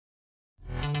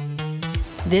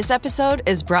This episode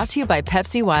is brought to you by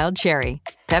Pepsi Wild Cherry.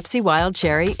 Pepsi Wild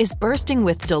Cherry is bursting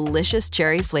with delicious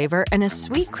cherry flavor and a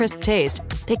sweet, crisp taste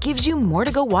that gives you more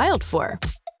to go wild for.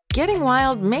 Getting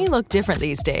wild may look different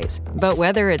these days, but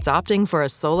whether it's opting for a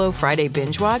solo Friday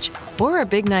binge watch or a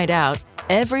big night out,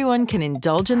 everyone can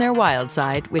indulge in their wild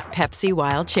side with Pepsi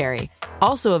Wild Cherry.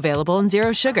 Also available in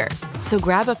Zero Sugar. So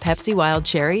grab a Pepsi Wild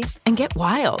Cherry and get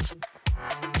wild.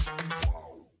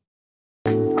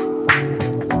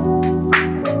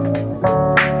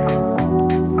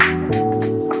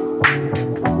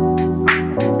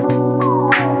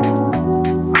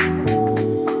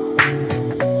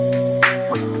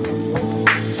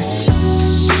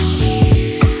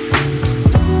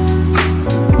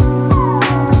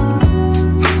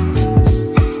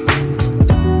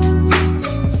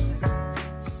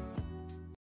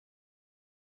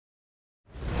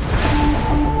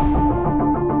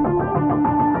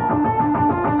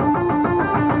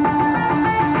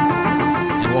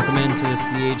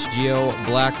 CHGO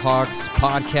Blackhawks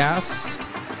podcast.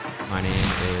 My name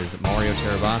is Mario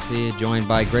Terabasi, joined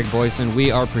by Greg Boyson.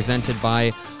 We are presented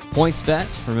by PointsBet.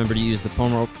 Remember to use the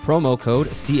promo code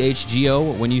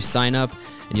CHGO when you sign up,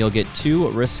 and you'll get 2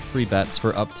 risk-free bets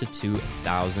for up to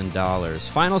 $2,000.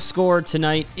 Final score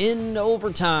tonight in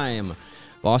overtime.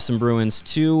 Boston Bruins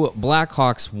 2,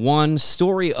 Blackhawks 1.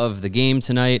 Story of the game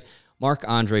tonight,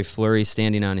 Marc-André Fleury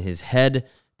standing on his head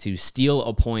to steal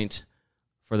a point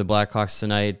for the Blackhawks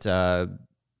tonight.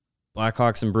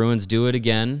 Blackhawks and Bruins do it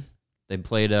again. They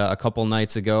played a couple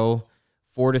nights ago,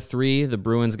 4-3. The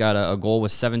Bruins got a goal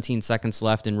with 17 seconds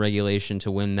left in regulation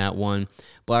to win that one.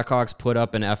 Blackhawks put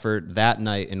up an effort that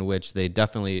night in which they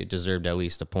definitely deserved at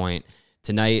least a point.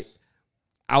 Tonight,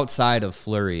 outside of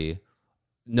Fleury,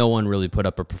 no one really put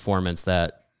up a performance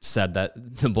that said that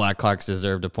the Blackhawks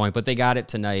deserved a point, but they got it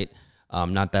tonight.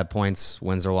 Not that points,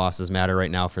 wins or losses matter right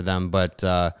now for them, but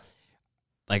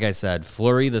like I said,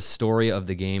 Fleury, the story of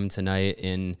the game tonight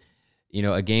in,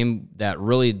 a game that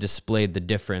really displayed the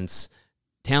difference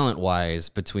talent-wise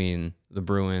between the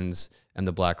Bruins and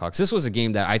the Blackhawks. This was a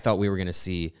game that I thought we were going to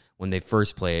see when they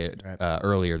first played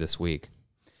earlier this week.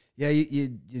 Yeah,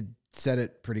 you said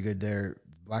it pretty good there.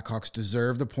 Blackhawks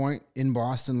deserved the point in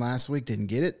Boston last week, didn't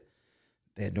get it.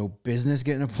 They had no business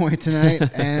getting a point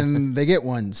tonight, and they get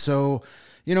one. So,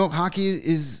 hockey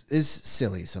is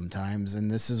silly sometimes, and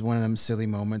this is one of them silly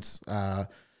moments. The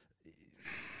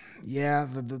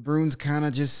Bruins kind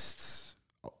of just,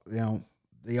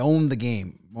 they owned the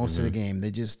game, most of the game.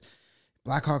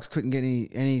 Blackhawks couldn't get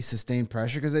any sustained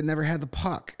pressure because they never had the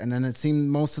puck. And then it seemed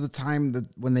most of the time that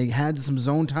when they had some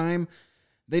zone time,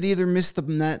 they'd either miss the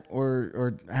net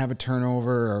or have a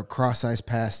turnover or cross-ice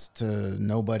pass to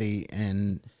nobody,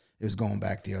 and it was going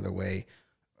back the other way.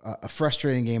 A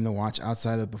frustrating game to watch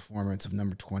outside of the performance of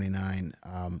number 29.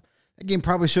 That game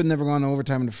probably should have never gone to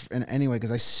overtime anyway,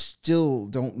 because I still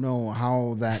don't know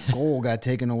how that goal got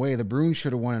taken away. The Bruins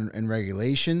should have won in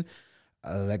regulation.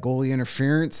 That goalie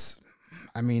interference,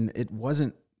 it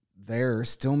wasn't there.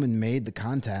 Stillman made the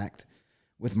contact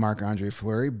with Marc-André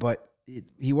Fleury, but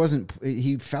he wasn't.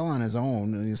 He fell on his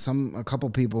own. A couple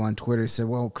people on Twitter said,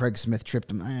 "Well, Craig Smith tripped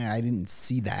him." I didn't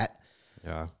see that.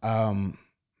 Yeah.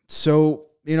 So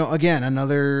again,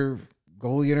 another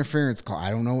goalie interference call. I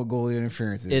don't know what goalie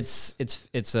interference is.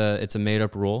 It's a made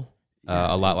up rule.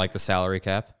 A lot like the salary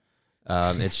cap.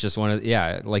 It's just one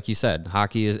of like you said,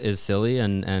 hockey is silly,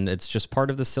 and it's just part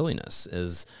of the silliness.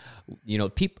 Is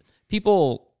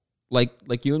people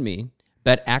like you and me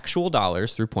bet actual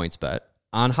dollars through PointsBet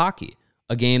on hockey,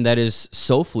 a game that is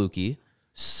so fluky,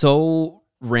 so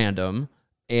random,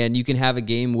 and you can have a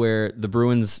game where the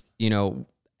Bruins,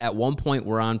 at one point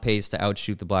were on pace to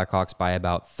outshoot the Blackhawks by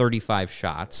about 35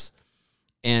 shots,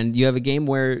 and you have a game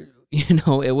where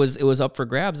it was up for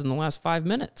grabs in the last 5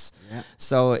 minutes. Yeah.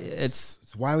 So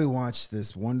it's why we watch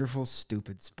this wonderful,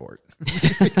 stupid sport,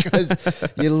 because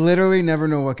you literally never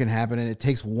know what can happen, and it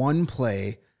takes one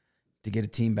play to get a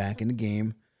team back in the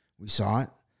game. We saw it.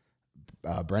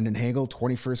 Brendan Hagel,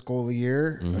 21st goal of the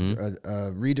year,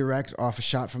 a redirect off a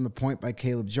shot from the point by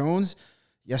Caleb Jones.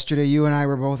 Yesterday, you and I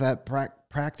were both at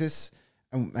practice,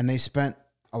 and they spent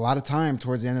a lot of time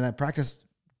towards the end of that practice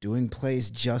doing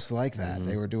plays just like that. Mm-hmm.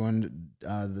 They were doing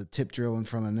the tip drill in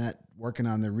front of the net, working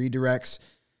on the redirects,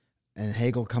 and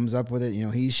Hagel comes up with it.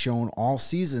 He's shown all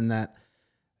season that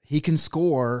he can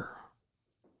score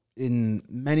in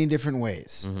many different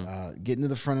ways. Getting to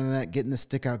the front of the net, getting the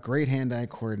stick out, great hand-eye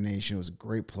coordination. It was a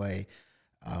great play.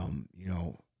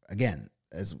 Again,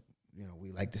 as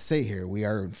we like to say here, we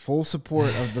are in full support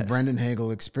of the Brendan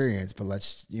Hagel experience, but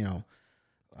let's,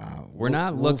 We're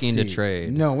not looking to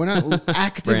trade. No, we're not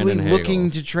actively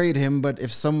looking to trade him. But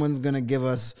if someone's going to give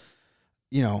us,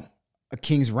 a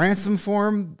king's ransom for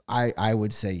him, I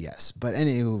would say yes. But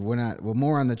anyway, we're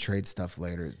more on the trade stuff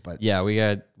later. But yeah,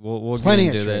 we'll plenty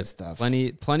get into of trade that stuff.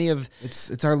 Plenty of.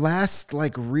 It's our last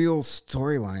real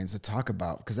storylines to talk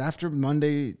about, because after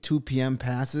Monday 2 p.m.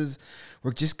 passes,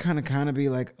 we're just kind of be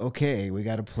like, okay, we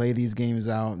got to play these games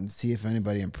out and see if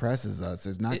anybody impresses us.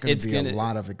 There's not going to be a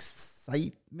lot of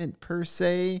excitement per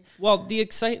se. Well, the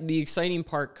exciting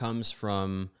part comes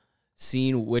from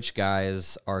seeing which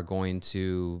guys are going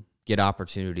to get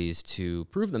opportunities to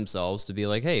prove themselves, to be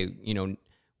like, hey,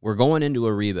 we're going into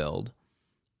a rebuild.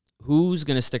 Who's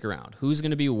going to stick around? Who's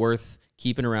going to be worth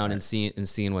keeping around, right, and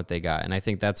seeing what they got? And I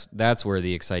think that's where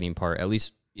the exciting part, at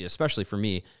least especially for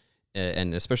me,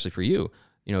 and especially for you,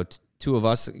 two of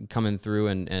us coming through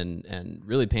and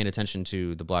really paying attention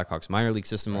to the Blackhawks minor league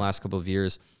system, right, the last couple of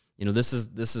years. This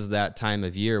is that time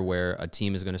of year where a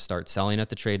team is going to start selling at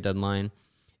the trade deadline,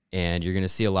 and you're going to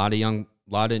see a lot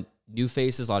of new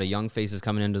faces, a lot of young faces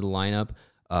coming into the lineup.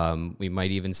 We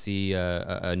might even see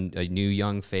a new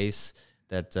young face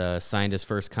that signed his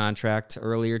first contract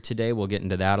earlier today. We'll get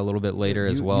into that a little bit later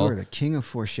as well. You are the king of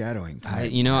foreshadowing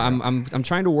tonight. I'm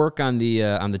trying to work on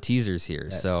the teasers here.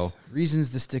 Yes. So reasons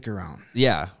to stick around.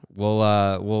 Yeah,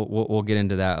 we'll get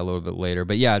into that a little bit later.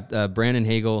 But yeah, Brandon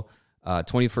Hagel,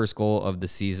 21st goal of the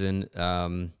season.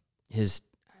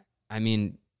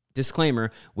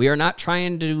 Disclaimer, we are not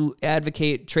trying to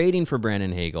advocate trading for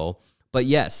Brandon Hagel, but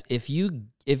yes, if you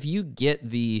get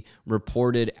the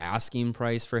reported asking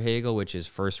price for Hagel, which is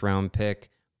first round pick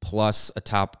plus a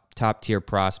top tier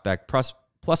prospect plus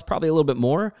probably a little bit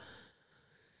more,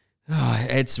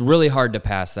 it's really hard to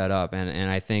pass that up. And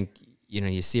I think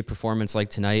you see a performance like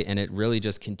tonight, and it really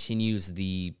just continues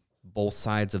the both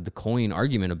sides of the coin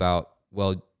argument about,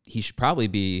 well, he should probably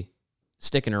be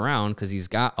sticking around because he's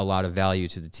got a lot of value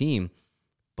to the team,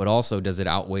 but also, does it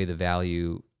outweigh the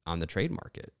value on the trade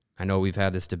market? I know we've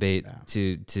had this debate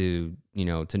to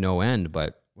no end,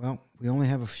 but we only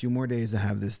have a few more days to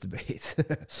have this debate.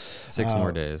 6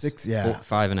 more days.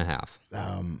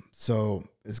 5.5. So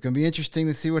it's going to be interesting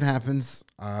to see what happens.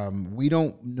 We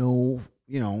don't know,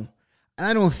 and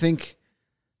I don't think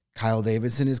Kyle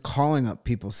Davidson is calling up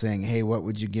people saying, hey, what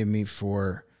would you give me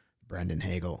for Brandon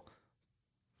Hagel?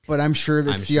 But I'm sure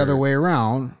that's the other way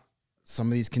around. Some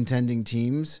of these contending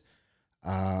teams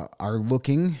are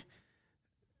looking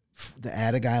to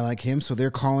add a guy like him, so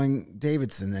they're calling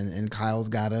Davidson, and Kyle's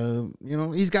got to,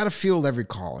 he's got to field every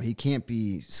call. He can't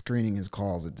be screening his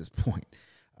calls at this point.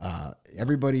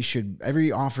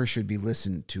 Every offer should be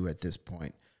listened to at this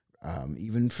point.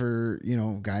 Even for,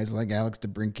 guys like Alex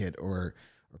DeBrincat or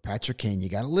Patrick Kane, you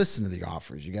got to listen to the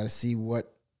offers. You got to see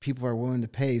what people are willing to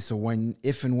pay. So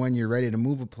if and when you're ready to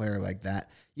move a player like that,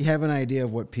 you have an idea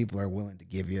of what people are willing to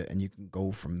give you, and you can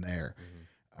go from there.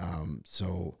 Mm-hmm.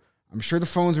 So I'm sure the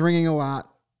phone's ringing a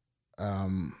lot.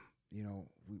 We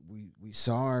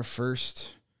saw our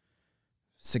first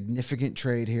significant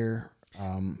trade here.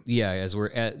 As we're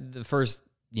at the first,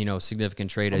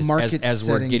 significant trade as we're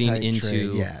getting into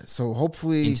trade. Yeah. So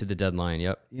hopefully into the deadline.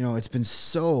 Yep. It's been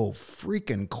so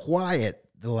freaking quiet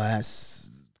the last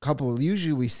couple.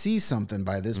 Usually we see something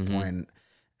by this point,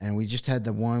 and we just had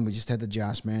the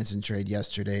Josh Manson trade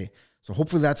yesterday. So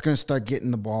hopefully that's going to start getting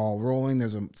the ball rolling.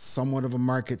 There's somewhat of a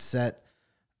market set,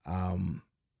 and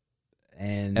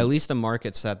at least a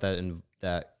market set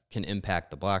that can impact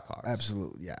the Blackhawks.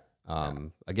 Absolutely, yeah.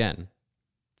 Again,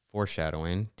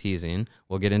 foreshadowing, teasing.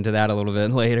 We'll get into that a little bit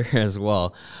later as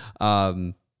well.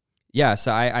 So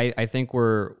I think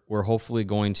we're hopefully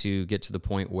going to get to the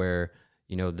point where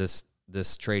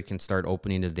this trade can start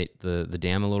opening the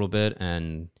dam a little bit,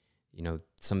 and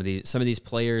some of these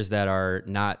players that are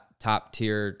not top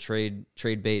tier trade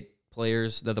bait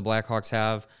players that the Blackhawks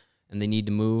have, and they need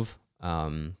to move.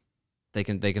 They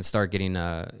can start getting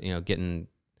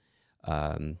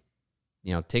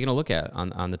taking a look at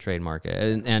on the trade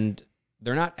market, and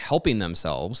they're not helping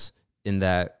themselves in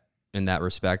that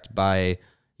respect by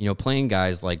playing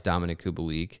guys like Dominic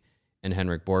Kubalik and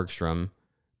Henrik Borgstrom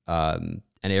and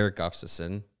Eric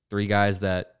Gustafsson, 3 guys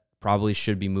that probably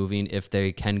should be moving if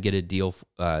they can get a deal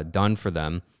done for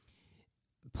them.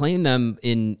 Playing them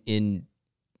in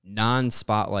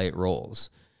non-spotlight roles.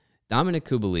 Dominic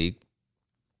Kubalik,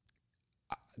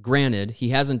 granted,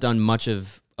 he hasn't done much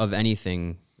of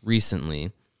anything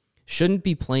recently, shouldn't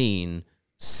be playing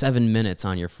 7 minutes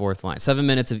on your fourth line, 7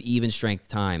 minutes of even strength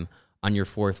time on your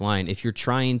fourth line if you're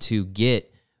trying to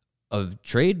get a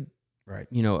trade, right?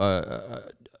 A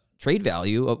trade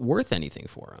value worth anything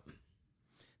for him.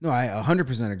 No, I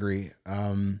 100% agree.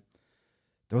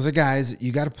 those are guys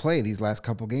you got to play these last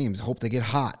couple games. Hope they get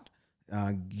hot.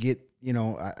 I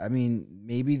mean,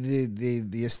 maybe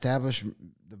the established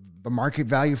the market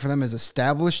value for them is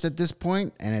established at this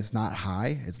point, and it's not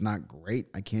high. It's not great.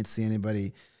 I can't see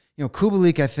anybody.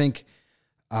 Kubalik, I think,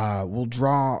 will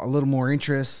draw a little more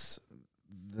interest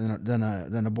than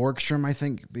a Borgstrom. I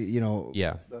think.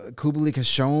 Kubalik has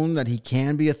shown that he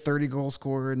can be a 30-goal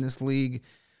scorer in this league.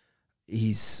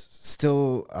 He's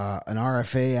still an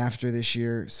RFA after this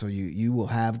year, so you will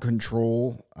have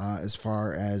control as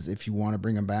far as if you want to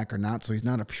bring him back or not. So he's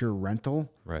not a pure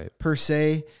rental, right, per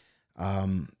se.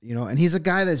 And he's a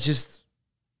guy that's just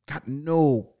got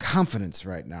no confidence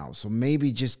right now. So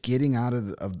maybe just getting out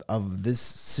of this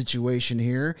situation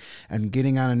here and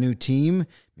getting on a new team,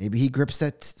 maybe he grips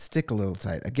that stick a little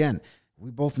tight. Again, we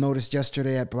both noticed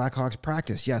yesterday at Blackhawks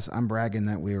practice. Yes, I'm bragging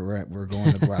that we're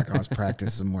going to Blackhawks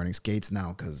practice some morning skates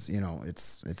now because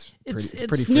it's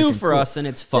pretty new for cool. us and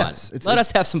it's fun. Yes, Let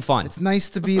us have some fun. It's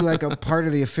nice to be like a part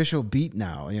of the official beat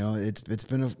now. It's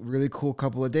been a really cool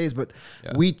couple of days. But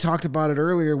we talked about it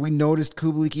earlier. We noticed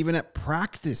Kubalik even at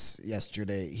practice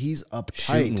yesterday. He's uptight,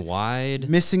 shooting wide,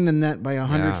 missing the net by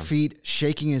 100 feet,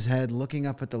 shaking his head, looking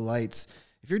up at the lights.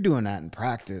 If you're doing that in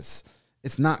practice,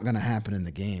 it's not going to happen in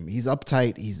the game. He's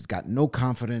uptight. He's got no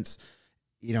confidence.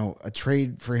 A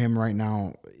trade for him right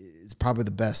now is probably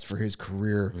the best for his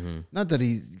career. Mm-hmm. Not that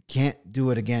he can't do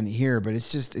it again here, but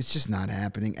it's just not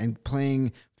happening. And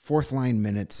playing fourth line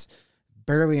minutes,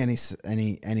 barely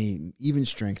any even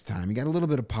strength time. He got a little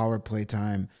bit of power play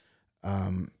time.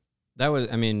 That was,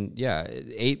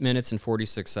 8 minutes and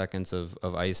 46 seconds of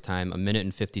ice time, 1 minute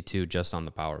and 52 just on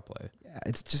the power play. Yeah,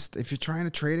 it's just if you're trying to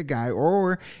trade a guy,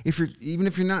 or if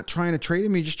you're not trying to trade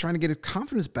him, you're just trying to get his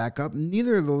confidence back up.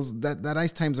 Neither of those that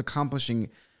ice time's accomplishing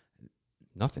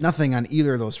nothing on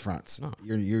either of those fronts. No.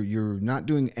 You're not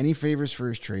doing any favors for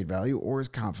his trade value or his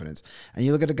confidence. And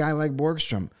you look at a guy like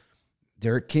Borgstrom.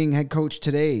 Derek King, head coach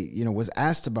today, was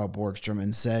asked about Borgstrom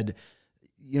and said,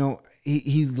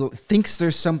 he thinks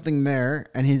there's something there,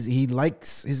 and he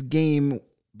likes his game,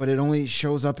 but it only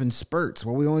shows up in spurts.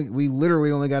 Well, we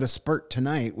literally only got a spurt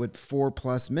tonight with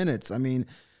 4+ minutes. I mean,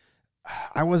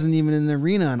 I wasn't even in the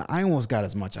arena, and I almost got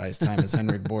as much ice time as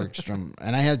Henrik Borgstrom,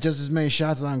 and I had just as many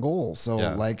shots on goal. So,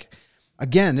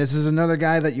 again, this is another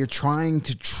guy that you're trying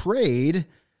to trade.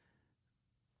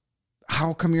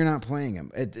 How come you're not playing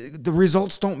him? The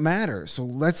results don't matter. So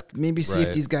let's maybe see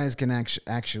if these guys can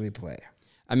actually play.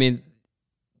 I mean,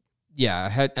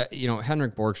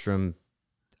 Henrik Borgstrom,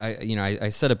 I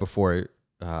said it before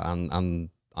on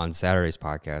Saturday's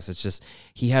podcast. It's just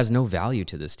he has no value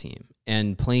to this team,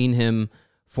 and playing him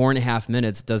 4.5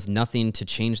 minutes does nothing to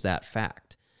change that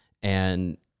fact.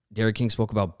 And Derek King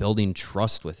spoke about building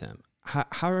trust with him.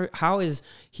 How is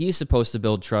he supposed to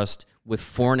build trust with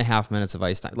 4.5 minutes of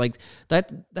ice time? Like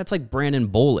that's like Brandon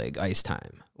Bolig ice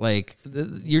time. Like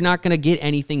you're not going to get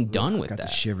anything done with that. Got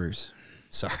the shivers.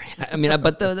 Sorry.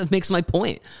 But that makes my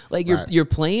point. Like you're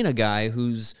playing a guy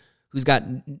who's got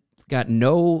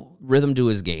no rhythm to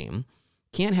his game,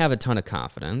 can't have a ton of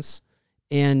confidence,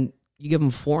 and you give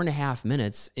him 4.5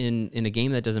 minutes in a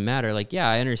game that doesn't matter. Like, yeah,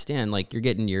 I understand. Like you're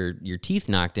getting your teeth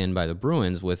knocked in by the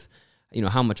Bruins with,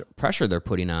 how much pressure they're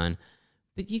putting on,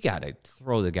 but you got to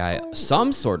throw the guy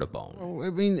some sort of bone. Well,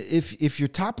 I mean, if your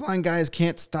top line guys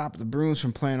can't stop the Bruins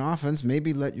from playing offense,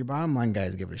 maybe let your bottom line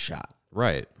guys give it a shot.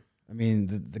 Right. I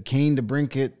mean, the Kane to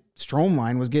Brinkett Strome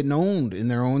line was getting owned in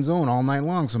their own zone all night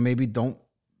long. So maybe don't,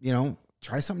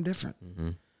 try something different.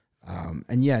 Mm-hmm.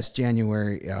 And yes,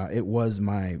 January, it was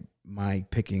my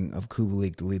picking of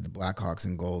Kubalik to lead the Blackhawks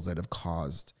in goals that have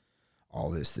caused all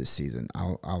this season.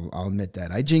 I'll admit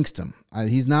that. I jinxed him.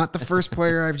 He's not the first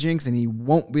player I've jinxed, and he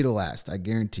won't be the last. I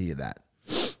guarantee you that.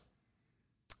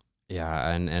 Yeah,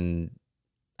 and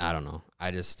I don't know.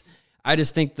 I just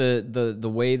think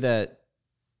the way that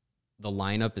the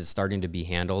lineup is starting to be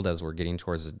handled as we're getting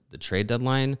towards the trade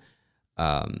deadline,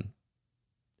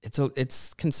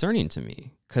 it's concerning to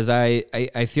me because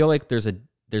I feel like there's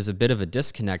a bit of a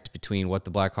disconnect between what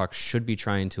the Blackhawks should be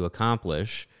trying to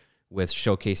accomplish with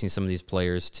showcasing some of these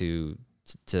players to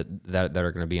that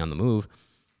are going to be on the move,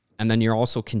 and then you're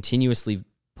also continuously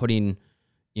putting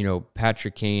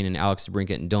Patrick Kane and Alex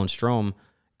DeBrincat and Dylan Strome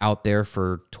out there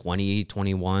for 20,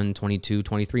 21, 22,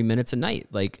 23 minutes a night.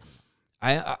 Like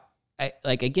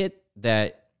I get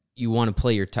that you want to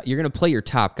play you're going to play your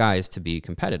top guys to be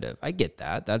competitive. I get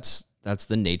that. That's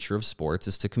the nature of sports,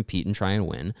 is to compete and try and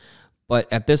win.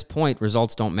 But at this point,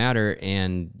 results don't matter,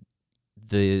 and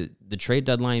the trade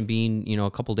deadline being,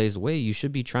 a couple days away, you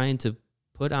should be trying to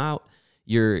put out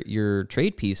your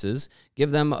trade pieces,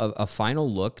 give them a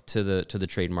final look to the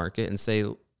trade market and say,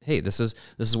 hey, this is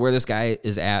where this guy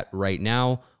is at right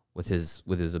now with his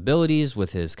abilities,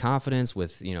 with his confidence,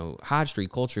 with, hot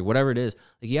streak culture, whatever it is.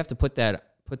 Like, you have to put that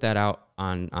out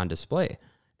on display.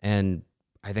 And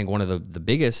I think one of the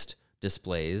biggest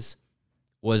displays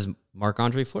was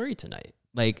Marc-André Fleury tonight.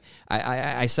 Like,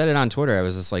 I said it on Twitter. I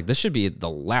was just like, this should be the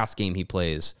last game he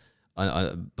plays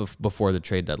before the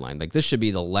trade deadline. Like, this should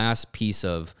be the last piece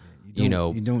of you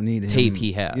don't need tape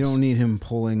he has. You don't need him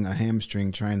pulling a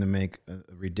hamstring trying to make a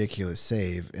ridiculous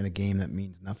save in a game that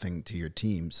means nothing to your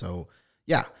team. So,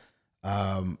 yeah,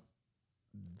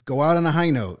 go out on a high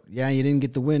note. Yeah, you didn't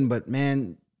get the win, but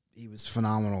man, he was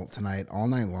phenomenal tonight, all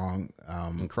night long.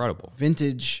 Incredible,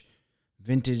 vintage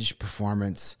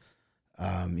performance.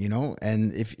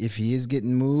 And if he is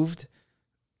getting moved,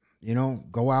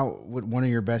 go out with one of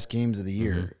your best games of the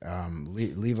year.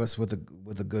 Leave us with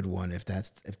a good one if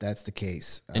that's the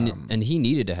case. And he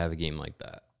needed to have a game like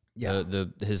that. Yeah.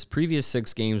 His previous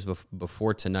 6 games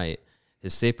before tonight,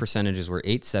 his save percentages were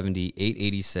 870,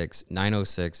 886,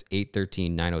 906,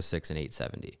 813, 906, and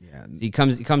 870. Yeah. He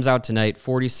comes out tonight,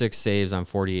 46 saves on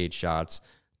 48 shots,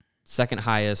 second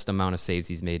highest amount of saves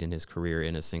he's made in his career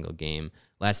in a single game.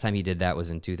 Last time he did that was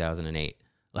in 2008.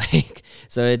 Like,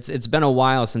 so it's been a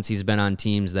while since he's been on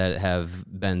teams that have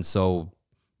been so,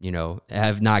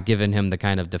 have not given him the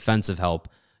kind of defensive help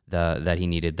that he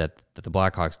needed that the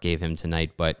Blackhawks gave him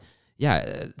tonight. But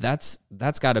yeah, that's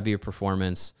got to be a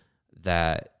performance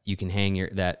that you can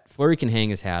that Fleury can hang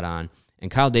his hat on, and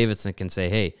Kyle Davidson can say,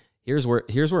 hey, here's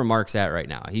where Mark's at right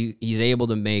now. He's able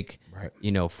to make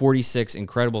 46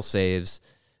 incredible saves.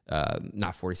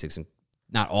 Not 46,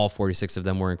 not all 46 of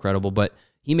them were incredible, but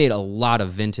he made a lot of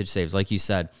vintage saves, like you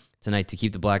said, tonight to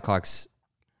keep the Blackhawks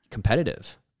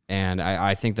competitive. And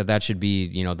I think that should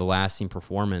be, the lasting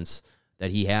performance that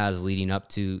he has leading up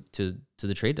to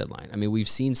the trade deadline. I mean, we've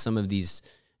seen some of these,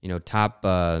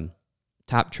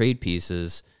 top trade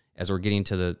pieces as we're getting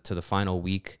to the final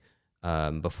week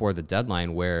before the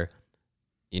deadline, where,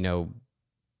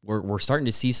 we're starting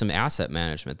to see some asset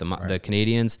management. The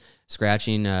Canadians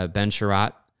scratching Ben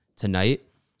Sherratt tonight.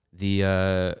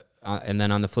 And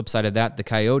then on the flip side of that, the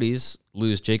Coyotes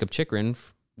lose Jacob Chikrin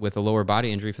with a lower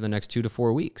body injury for the next 2 to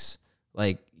 4 weeks.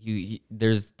 Like,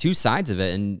 there's two sides of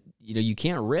it, and you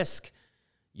can't risk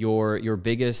your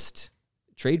biggest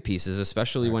trade pieces,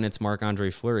 especially when it's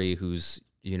Marc-André Fleury, who's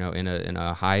in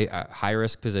a high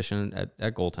risk position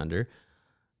at goaltender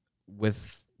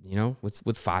with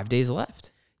 5 days left.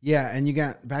 Yeah, and you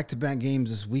got back-to-back games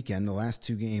this weekend. The last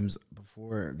 2 games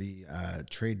before the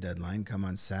trade deadline come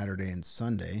on Saturday and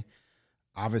Sunday.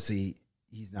 Obviously,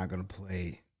 he's not going to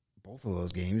play both of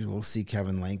those games. We'll see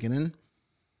Kevin Lankinen.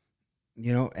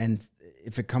 And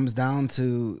if it comes down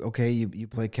to, okay, you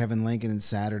play Kevin Lankinen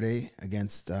Saturday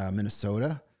against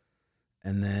Minnesota,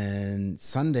 and then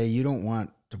Sunday you don't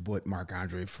want to put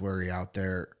Marc-André Fleury out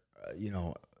there,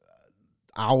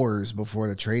 hours before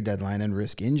the trade deadline and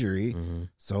risk injury. Mm-hmm.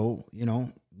 So,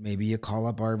 maybe you call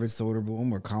up Arvid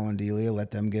Soderblom or Colin Delia,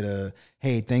 let them get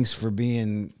hey, thanks for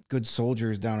being good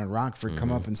soldiers down in Rockford. Mm-hmm.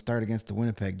 Come up and start against the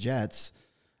Winnipeg Jets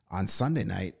on Sunday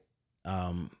night.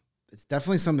 It's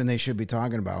definitely something they should be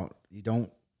talking about. You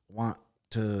don't want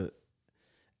to,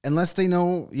 unless they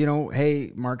know,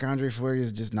 hey, Marc-André Fleury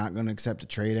is just not going to accept a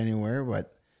trade anywhere,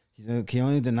 but he can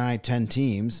only deny 10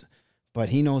 teams. But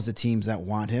he knows the teams that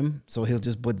want him, so he'll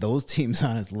just put those teams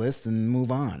on his list and move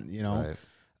on.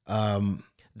 Right.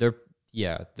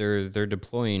 They're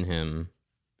deploying him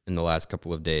in the last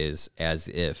couple of days as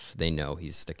if they know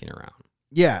he's sticking around.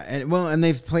 Yeah, and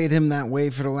they've played him that way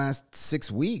for the last 6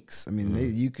 weeks. I mean,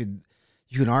 you can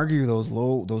argue those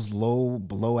low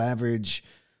below average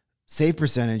save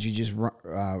percentage you just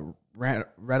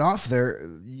read off there.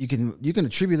 You can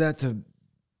attribute that to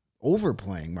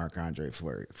overplaying Marc-André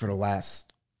Fleury for the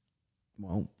last,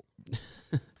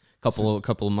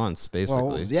 couple of months, basically.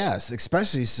 Well, yes,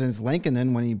 especially since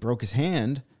Lankinen, when he broke his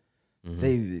hand,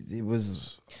 it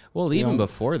was. Well, even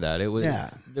before that, it was.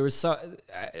 Yeah. There was so.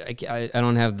 I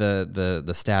don't have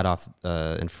the stat off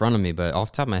in front of me, but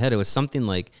off the top of my head, it was something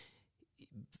like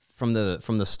from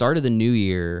the start of the new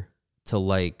year to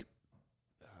like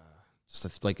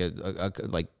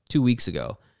 2 weeks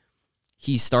ago.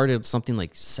 He started something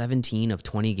like 17 of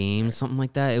 20 games, something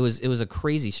like that. It was a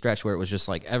crazy stretch where it was just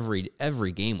like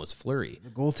every game was Fleury.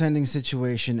 The goaltending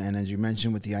situation, and as you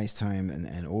mentioned with the ice time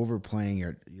and overplaying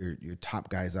your top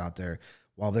guys out there,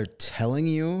 while they're telling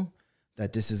you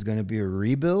that this is going to be a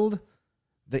rebuild,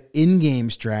 the in-game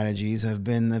strategies have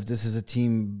been that this is a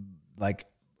team like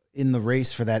in the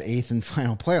race for that 8th and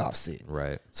final playoff seed.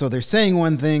 Right. So they're saying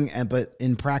one thing, but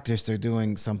in practice they're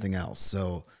doing something else.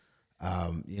 So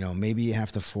maybe you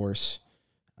have to force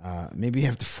maybe you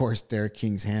have to force Derek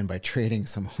King's hand by trading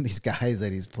some of these guys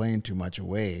that he's playing too much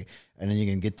away, and then you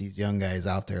can get these young guys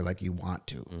out there like you want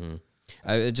to. Mm-hmm.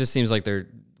 It just seems like they're,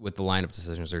 with the lineup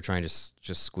decisions, they're trying to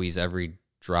just squeeze every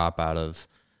drop out of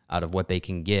what they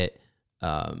can get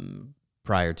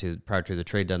prior to the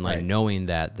trade deadline, right, knowing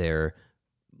that they're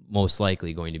most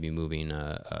likely going to be moving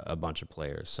a bunch of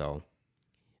players. So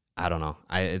I don't know.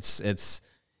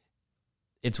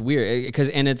 It's weird because,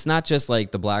 and it's not just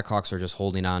like the Blackhawks are just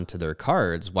holding on to their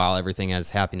cards while everything is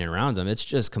happening around them. It's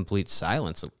just complete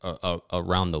silence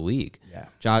around the league. Yeah.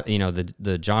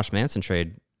 The Josh Manson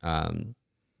trade,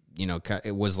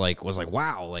 it was like,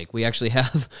 wow, like we actually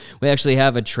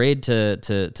have a trade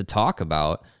to talk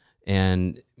about.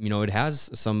 And, it has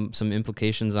some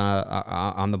implications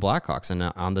on the Blackhawks and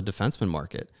on the defenseman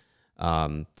market.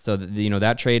 So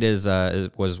that trade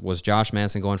was Josh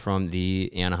Manson going from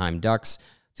the Anaheim Ducks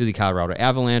to the Colorado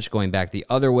Avalanche. Going back the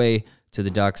other way to the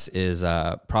Ducks is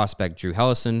prospect Drew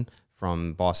Hellison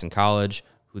from Boston College,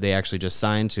 who they actually just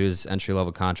signed to his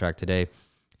entry-level contract today,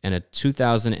 and a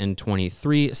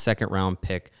 2023 second-round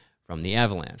pick from the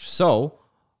Avalanche. So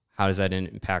how does that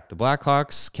impact the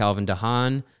Blackhawks? Calvin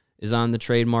DeHaan is on the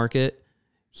trade market.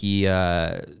 He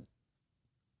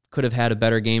could have had a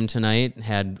better game tonight,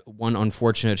 had one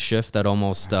unfortunate shift that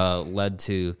almost led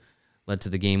to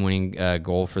the game-winning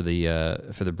goal for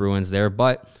the Bruins there.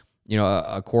 But,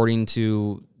 according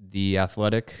to The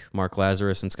Athletic, Mark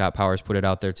Lazarus and Scott Powers put it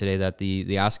out there today that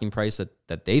the asking price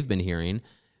that they've been hearing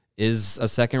is a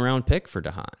second-round pick for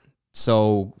DeHaan.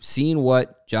 So seeing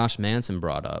what Josh Manson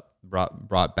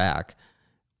brought back,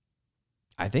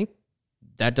 I think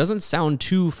that doesn't sound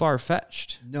too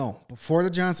far-fetched. No. Before the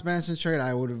John Manson trade,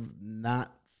 I would have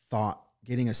not thought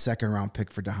getting a second-round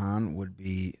pick for DeHaan would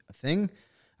be a thing.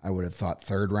 I would have thought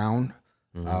third round.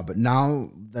 Mm-hmm. But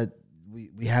now that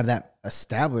we have that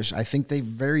established, I think they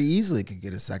very easily could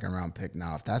get a second-round pick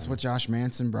now. If that's what Josh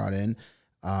Manson brought in,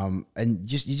 and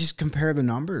you just compare the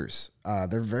numbers.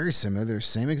 They're very similar. They're the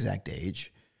same exact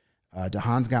age.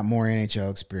 DeHaan's got more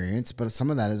NHL experience, but some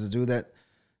of that is to do that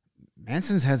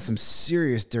Manson's had some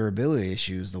serious durability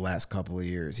issues the last couple of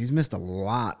years. He's missed a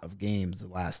lot of games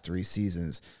the last 3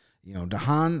 seasons.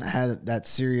 DeHaan had that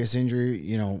serious injury,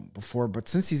 before, but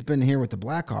since he's been here with the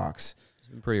Blackhawks, he's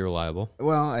been pretty reliable.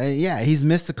 Well, he's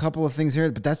missed a couple of things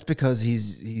here, but that's because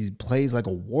he plays like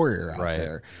a warrior out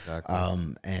there. Exactly.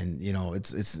 And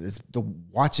it's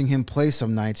watching him play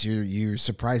some nights, you're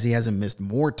surprised he hasn't missed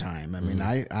more time. I mean,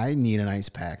 I need an ice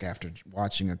pack after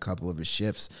watching a couple of his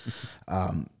shifts.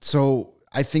 So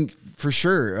I think for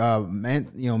sure,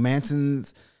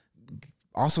 Manson's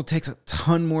also takes a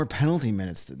ton more penalty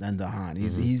minutes than DeHaan.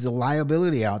 He's a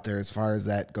liability out there as far as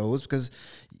that goes because,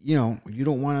 you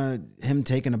don't want him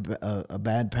taking a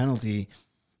bad penalty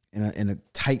in a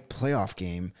tight playoff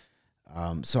game.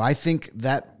 So I think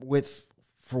that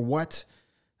for what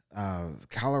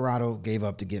Colorado gave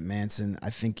up to get Manson,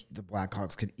 I think the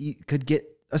Blackhawks could get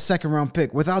a second round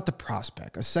pick without the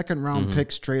prospect. A second round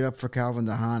pick straight up for Calvin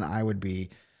DeHaan, I would be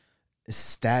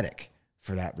ecstatic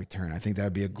for that return. I think that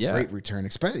would be a great return,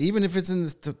 especially even if it's in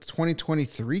the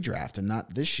 2023 draft and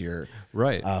not this year.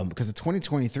 Right. Because the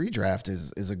 2023 draft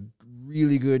is a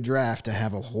really good draft to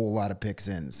have a whole lot of picks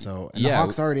in. So the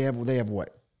Hawks already have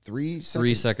what? Three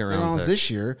second rounds picks this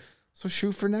year. So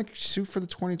shoot for the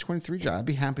 2023 draft. I'd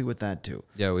be happy with that too.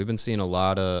 Yeah, we've been seeing a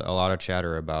lot of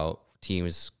chatter about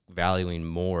teams valuing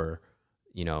more,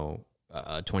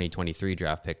 a 2023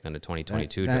 draft pick than a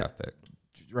 2022 draft pick.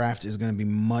 Draft is going to be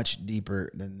much deeper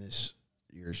than this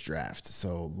year's draft.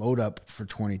 So load up for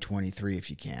 2023 if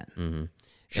you can. Mm-hmm.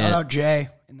 Shout out Jay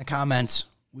in the comments.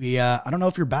 I don't know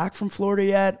if you're back from Florida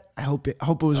yet. I hope it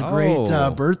was a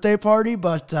great birthday party,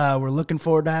 but we're looking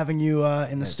forward to having you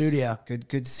in the studio.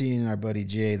 Good seeing our buddy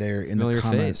Jay there in Familiar the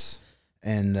comments. Face.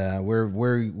 And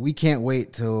we can't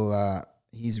wait till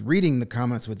he's reading the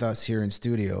comments with us here in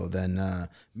studio, then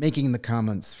making the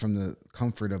comments from the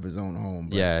comfort of his own home.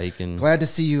 But he can. Glad to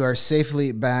see you are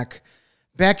safely back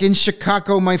in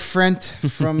Chicago, my friend,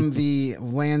 from the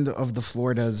land of the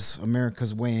Floridas,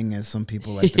 America's wing, as some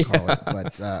people like to call it.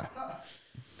 But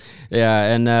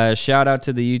and shout out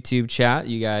to the YouTube chat.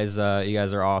 You guys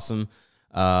are awesome.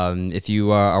 If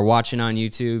you are watching on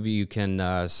YouTube, you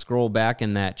can scroll back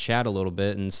in that chat a little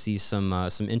bit and see some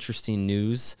interesting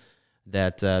news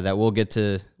that we'll get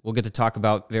to talk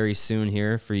about very soon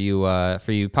here for you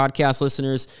podcast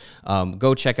listeners.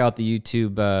 Go check out the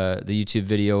YouTube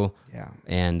video. Yeah,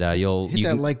 and you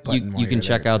that like button. You can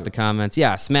check out the comments.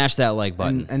 Yeah, smash that like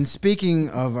button. And speaking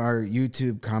of our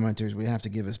YouTube commenters, we have to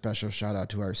give a special shout out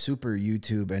to our super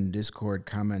YouTube and Discord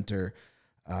commenter,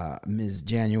 Ms.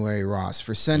 January Ross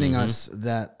for sending us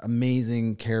that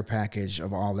amazing care package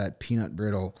of all that peanut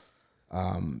brittle.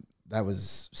 That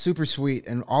was super sweet,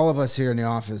 and all of us here in the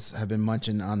office have been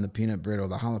munching on the peanut brittle.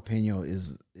 The jalapeno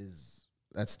is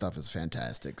that stuff is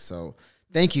fantastic. So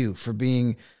thank you for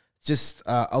being just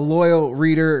a loyal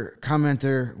reader,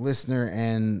 commenter, listener,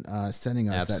 and sending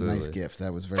us that nice gift.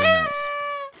 That was very nice.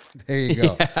 There you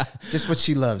go. Yeah. Just what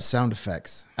she loves, sound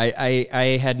effects.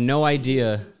 I had no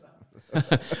idea.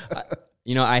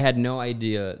 I had no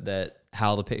idea that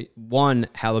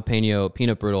jalapeno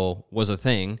peanut brittle was a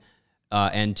thing.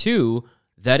 And two,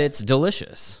 that it's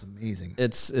delicious. It's amazing.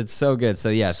 It's so good. So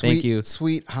yeah, thank you.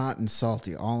 Sweet, hot, and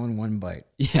salty, all in one bite.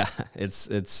 Yeah, it's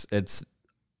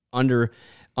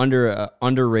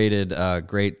underrated,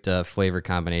 great flavor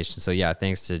combination. So yeah,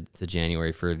 thanks to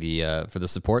January for the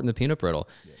support and the peanut brittle.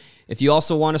 Yeah. If you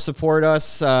also want to support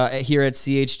us here at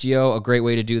CHGO, a great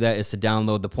way to do that is to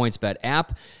download the PointsBet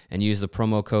app and use the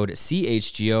promo code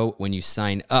CHGO when you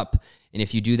sign up. And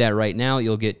if you do that right now,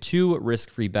 you'll get 2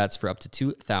 risk-free bets for up to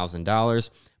 $2,000.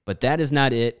 But that is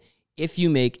not it. If you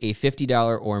make a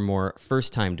 $50 or more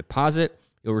first-time deposit,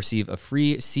 you'll receive a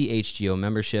free CHGO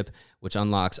membership, which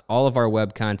unlocks all of our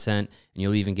web content, and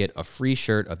you'll even get a free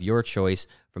shirt of your choice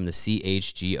from the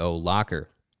CHGO locker.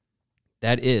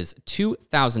 That is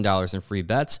 $2,000 in free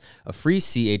bets, a free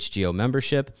CHGO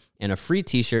membership, and a free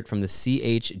t-shirt from the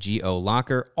CHGO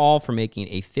locker, all for making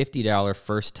a $50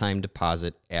 first-time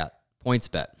deposit at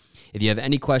PointsBet. If you have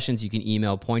any questions, you can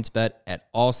email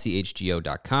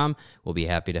pointsbet@allchgo.com. We'll be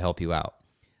happy to help you out.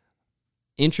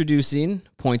 Introducing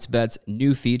PointsBet's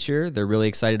new feature. They're really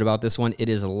excited about this one. It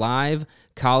is live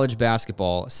college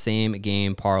basketball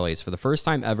same-game parlays. For the first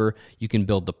time ever, you can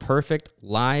build the perfect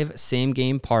live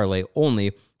same-game parlay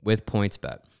only with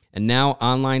PointsBet. And now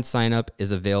online sign-up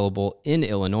is available in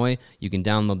Illinois. You can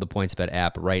download the PointsBet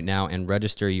app right now and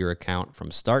register your account from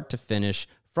start to finish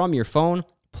from your phone.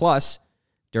 Plus,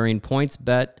 during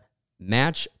PointsBet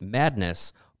Match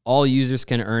Madness, all users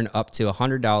can earn up to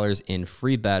 $100 in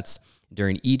free bets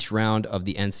during each round of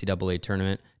the NCAA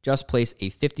tournament. Just place a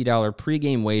 $50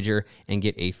 pregame wager and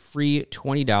get a free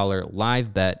 $20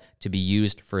 live bet to be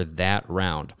used for that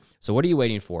round. So what are you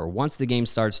waiting for? Once the game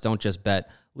starts, don't just bet.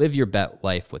 Live your bet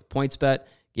life with PointsBet.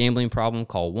 Gambling problem?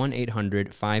 Call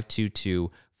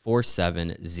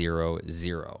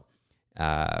 1-800-522-4700.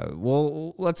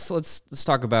 Well, let's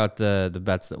talk about the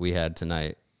bets that we had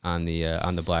tonight on the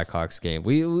Blackhawks game.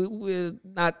 We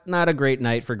not a great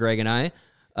night for Greg and I.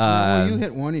 Well, you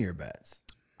hit one of your bets.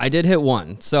 I did hit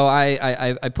one, so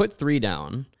I put 3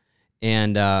 down,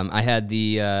 and I had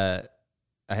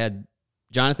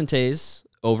Jonathan Toews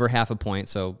over half a point,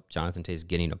 so Jonathan Toews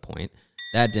getting a point.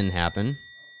 That didn't happen.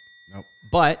 Nope.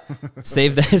 But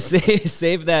save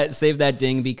that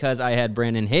ding because I had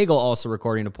Brandon Hagel also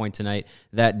recording a point tonight.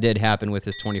 That did happen with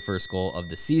his 21st goal of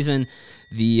the season.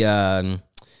 The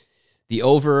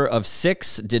over of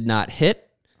 6 did not hit.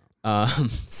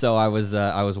 So I was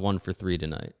 1 for 3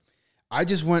 tonight. I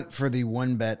just went for the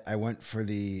one bet. I went for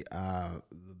the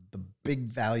big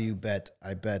value bet.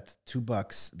 I bet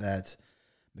 $2 that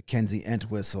Mackenzie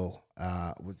Entwistle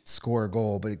would score a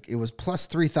goal, but it was plus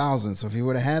 3,000. So if he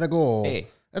would have had a goal,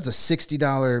 that's a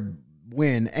 $60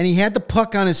 win. And he had the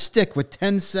puck on his stick with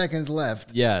 10 seconds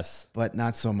left. Yes, but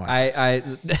not so much.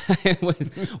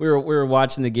 We were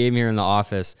watching the game here in the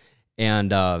office,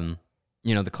 and the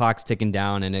clock's ticking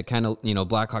down, and it kind of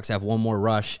Blackhawks have one more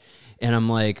rush, and I'm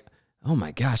like, oh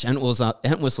my gosh,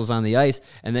 Entwistle's on the ice,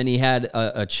 and then he had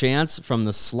a chance from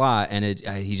the slot, and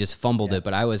he just fumbled it.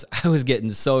 But I was getting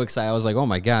so excited. I was like, oh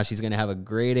my gosh, he's gonna have a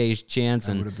great age chance.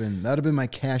 That would have been my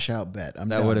cash out bet.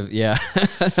 That would have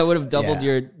doubled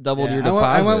your deposit.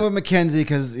 I went with Mackenzie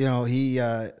because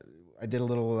I did a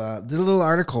little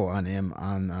article on him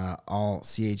on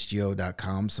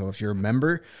allchgo.com. So if you're a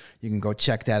member, you can go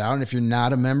check that out. And if you're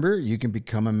not a member, you can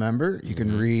become a member. You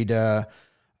can read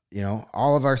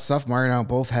all of our stuff. Mario and I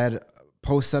both had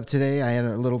posts up today. I had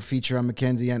a little feature on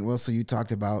Mackenzie Entwistle. You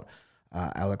talked about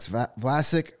Alex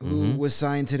Vlasic, who was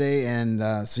signed today.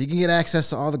 And so you can get access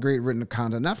to all the great written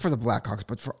content, not for the Blackhawks,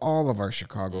 but for all of our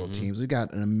Chicago teams. We've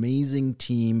got an amazing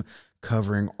team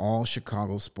covering all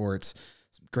Chicago sports.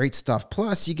 Great stuff.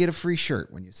 Plus, you get a free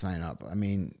shirt when you sign up. I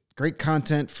mean, great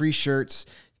content, free shirts.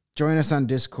 Join us on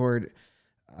Discord.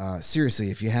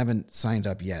 Seriously, if you haven't signed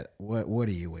up yet, what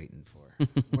are you waiting for?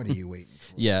 What are you waiting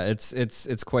for? Yeah,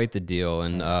 it's quite the deal.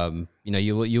 And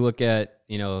you look at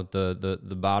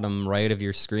the bottom right of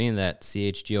your screen, that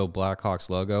CHGO Blackhawks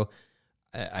logo.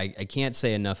 I can't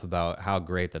say enough about how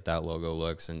great that logo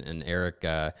looks. And Eric,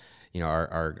 our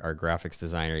graphics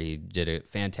designer, he did a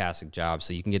fantastic job.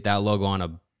 So you can get that logo on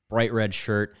a bright red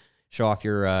shirt, show off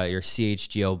your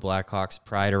CHGO Blackhawks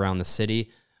pride around the city.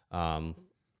 Going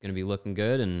to be looking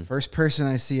good. And first person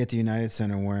I see at the United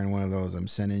Center wearing one of those, I'm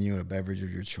sending you a beverage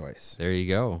of your choice. There you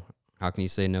go. How can you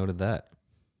say no to that?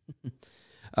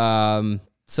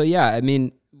 So yeah, I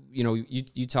mean,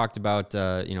 you talked about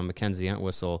Mackenzie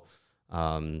Entwistle.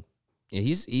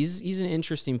 He's an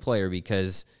interesting player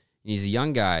because he's a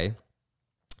young guy.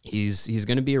 He's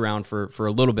going to be around for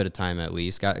a little bit of time at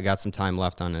least. Got some time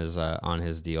left on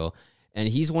his deal, and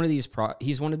he's one of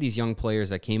these young players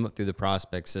that came up through the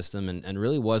prospect system and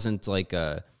really wasn't like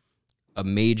a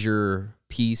major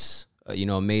piece,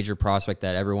 a major prospect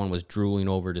that everyone was drooling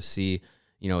over to see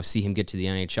him get to the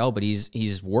NHL. But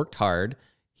he's worked hard.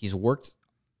 He's worked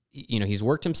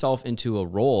himself into a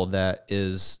role that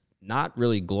is not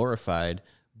really glorified,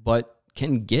 but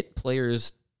can get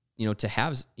players, to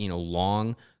have,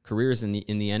 long careers in the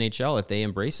NHL if they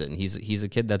embrace it. And he's a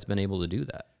kid that's been able to do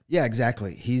that. Yeah,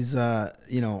 exactly. He's,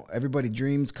 everybody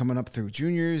dreams coming up through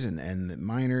juniors and the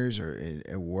minors or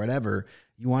whatever.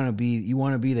 You want to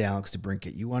be the Alex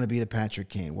DeBrincat. You want to be the Patrick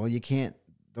Kane. Well, you can't.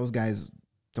 Those guys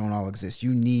don't all exist.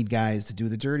 You need guys to do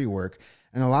the dirty work.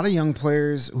 And a lot of young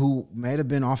players who might have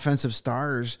been offensive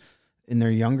stars in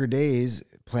their younger days,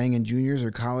 playing in juniors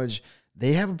or college,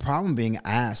 they have a problem being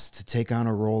asked to take on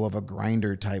a role of a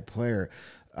grinder type player.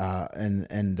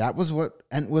 And that was what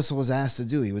Entwistle was asked to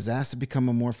do. He was asked to become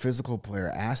a more physical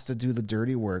player, asked to do the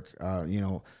dirty work,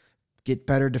 get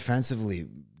better defensively,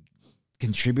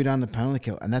 contribute on the penalty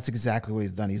kill. And that's exactly what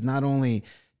he's done. He's not only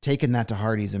taken that to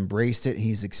heart, he's embraced it.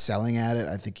 He's excelling at it.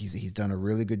 I think he's done a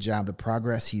really good job. The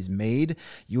progress he's made,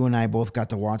 you and I both got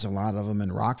to watch a lot of him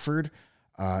in Rockford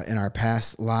in our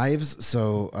past lives.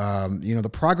 So, the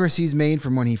progress he's made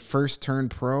from when he first turned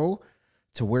pro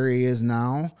to where he is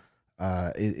now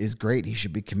is great. He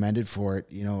should be commended for it.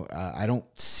 I don't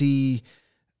see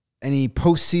any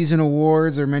postseason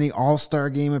awards or many all-star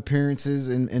game appearances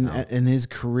in his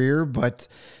career, but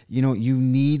you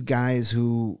need guys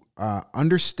who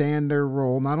understand their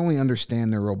role, not only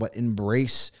understand their role, but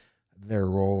embrace their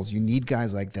roles. You need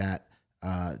guys like that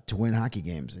to win hockey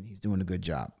games, and he's doing a good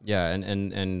job. Yeah,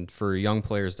 and for young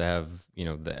players to have,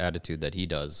 the attitude that he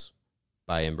does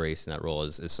by embracing that role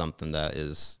is something that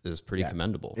is pretty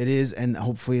commendable. It is, and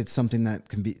hopefully it's something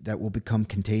that will become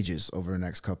contagious over the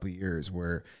next couple of years,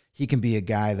 where he can be a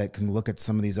guy that can look at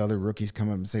some of these other rookies come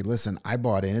up and say, listen, I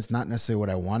bought in. It's not necessarily what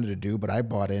I wanted to do, but I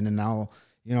bought in, and now,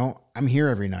 I'm here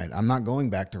every night. I'm not going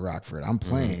back to Rockford. I'm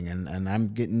playing, and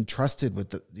I'm getting trusted with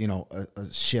the,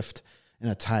 a shift in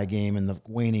a tie game in the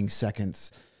waning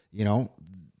seconds.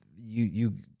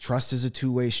 You trust is a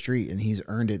two-way street, and he's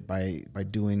earned it by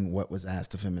doing what was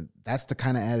asked of him. And that's the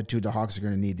kind of attitude the Hawks are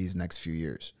going to need these next few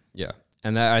years. Yeah.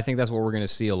 And I think that's what we're going to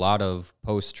see a lot of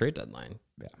post-trade deadline.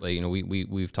 Yeah. Like,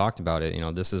 we've talked about it.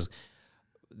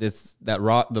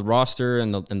 The roster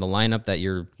and the lineup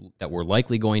that we're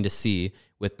likely going to see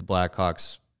with the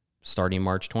Blackhawks starting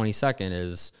March 22nd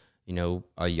is,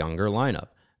 a younger lineup.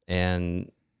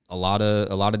 And a lot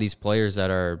of these players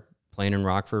that are playing in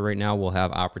Rockford right now will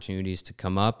have opportunities to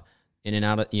come up in and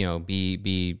out of,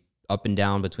 be up and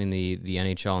down between the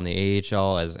NHL and the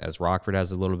AHL as Rockford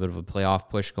has a little bit of a playoff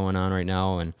push going on right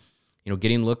now. And,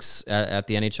 getting looks at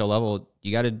the NHL level,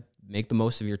 you got to make the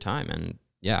most of your time. And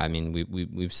yeah, I mean,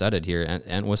 we've said it here.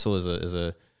 Entwistle is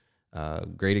a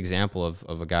great example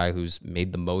of a guy who's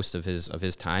made the most of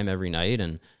his time every night.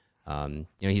 And,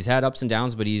 he's had ups and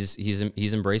downs, but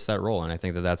he's embraced that role. And I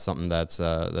think that's something that's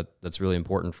really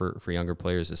important for younger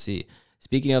players to see.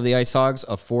 Speaking of the Ice Hogs,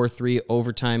 a 4-3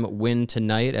 overtime win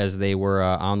tonight as they were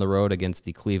on the road against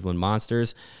the Cleveland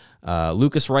Monsters.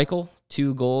 Lucas Reichel,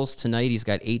 2 goals tonight. He's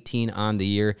got 18 on the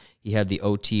year. He had the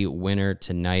OT winner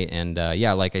tonight. And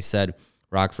like I said,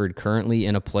 Rockford currently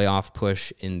in a playoff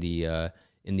push in the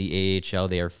AHL.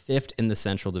 They are 5th in the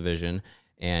Central Division.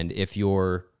 And if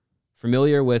you're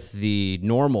familiar with the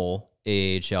normal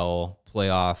AHL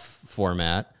playoff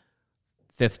format,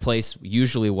 5th place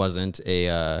usually wasn't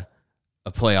a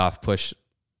playoff push,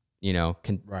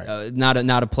 right. Not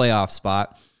a playoff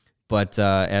spot. But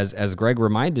as Greg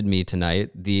reminded me tonight,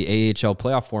 the AHL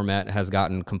playoff format has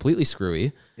gotten completely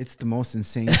screwy. It's the most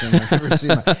insane thing I've ever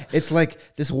seen. It's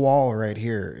like this wall right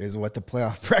here is what the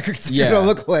playoff record's going to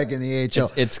look like in the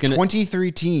AHL. It's gonna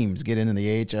 23 teams get into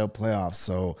the AHL playoffs.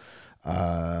 So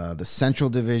the Central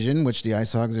Division, which the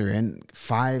Ice Hogs are in,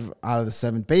 5 out of the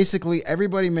 7. Basically,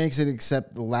 everybody makes it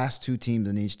except the last 2 teams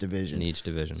in each division.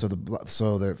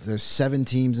 So there's 7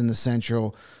 teams in the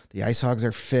Central. The Ice Hogs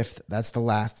are 5th. That's the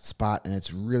last spot, and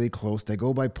it's really close. They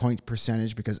go by point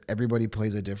percentage because everybody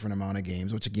plays a different amount of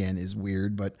games, which, again, is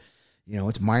weird. But,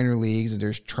 it's minor leagues and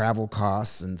there's travel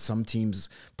costs, and some teams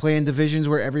play in divisions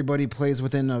where everybody plays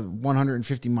within a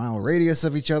 150-mile radius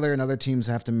of each other, and other teams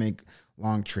have to make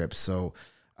long trips. So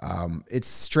it's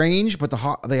strange, but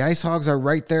the Ice Hogs are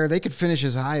right there. They could finish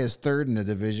as high as third in the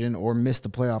division or miss the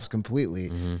playoffs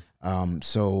completely.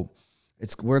 So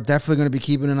we're definitely going to be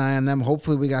keeping an eye on them.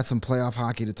 Hopefully we got some playoff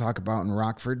hockey to talk about in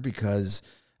Rockford because,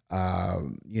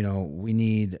 we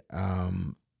need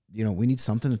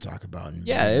something to talk about.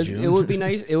 It would be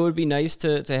nice. It would be nice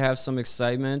to have some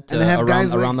excitement and have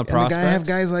guys around the prospects. And have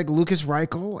guys like Lucas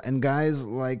Reichel and guys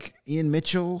like Ian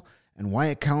Mitchell and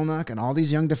Wyatt Kalnuck and all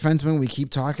these young defensemen we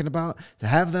keep talking about. To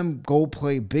have them go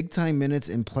play big-time minutes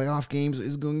in playoff games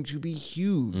is going to be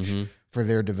huge for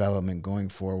their development going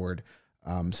forward.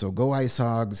 So go Ice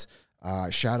Hogs.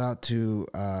 Shout out to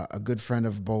a good friend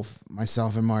of both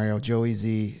myself and Mario, Joey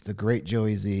Z, the great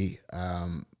Joey Z.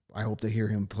 I hope to hear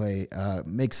him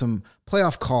make some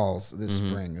playoff calls this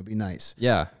spring. It'll be nice.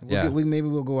 Maybe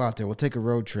we'll go out there. We'll take a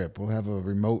road trip. We'll have a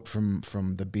remote from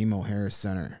the BMO Harris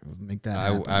Center. We'll make that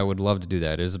happen. I would love to do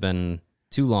that. It has been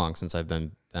too long since I've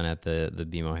been at the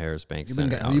BMO Harris Bank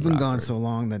Center. You've been gone so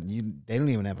long that they don't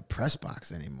even have a press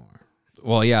box anymore.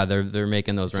 Well, yeah, they're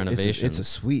making those renovations. It's a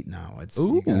suite now.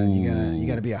 You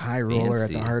gotta be a high roller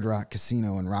at the Hard Rock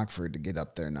Casino in Rockford to get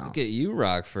up there now. Look at you,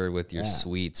 Rockford, with your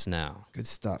suites now. Good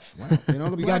stuff.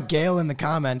 Well, we got Gail in the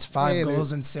comments. 5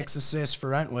 goals and 6 assists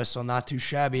for Entwistle. Not too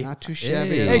shabby. Not too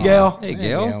shabby. Hey, at all. Gail. Hey,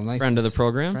 Gail. Nice Friend of the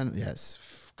program. Yes,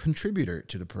 contributor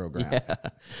to the program. Yeah.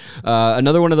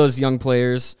 Another one of those young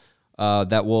players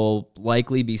that will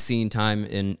likely be seeing time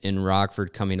in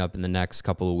Rockford coming up in the next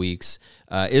couple of weeks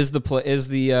is the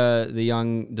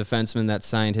young defenseman that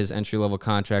signed his entry-level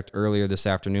contract earlier this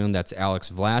afternoon. That's Alex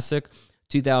Vlasic,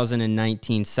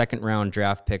 2019 second-round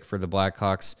draft pick for the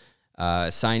Blackhawks,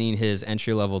 signing his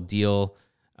entry-level deal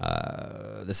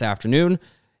this afternoon.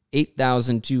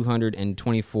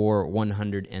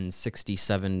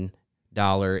 $8,224,167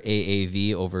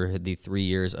 AAV over the 3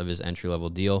 years of his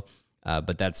entry-level deal.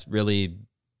 But that's really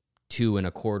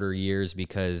 2.25 years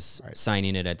because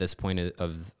signing it at this point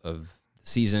of the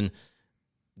season,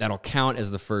 that'll count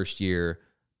as the first year,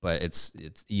 but it's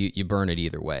you burn it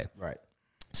either way. Right.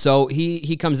 So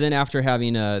he comes in after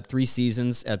having 3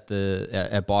 seasons at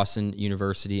Boston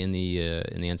University in the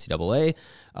NCAA.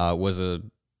 Was a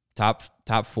top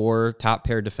 4 top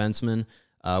pair defenseman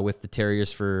with the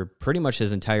Terriers for pretty much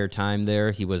his entire time there.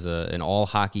 He was an All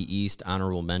Hockey East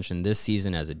honorable mention this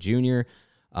season as a junior.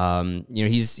 The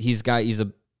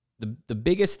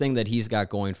biggest thing that he's got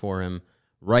going for him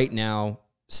right now,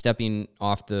 stepping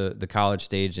off the college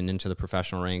stage and into the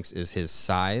professional ranks, is his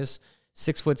size.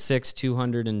 6'6",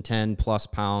 210 plus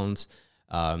pounds.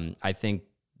 I think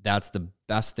that's the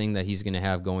best thing that he's going to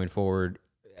have going forward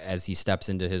as he steps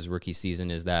into his rookie season,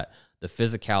 is that the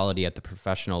physicality at the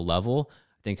professional level.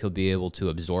 I think he'll be able to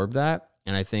absorb that.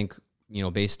 And I think,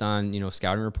 based on,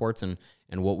 scouting reports and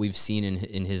what we've seen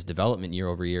in his development year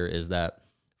over year, is that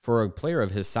for a player of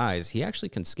his size, he actually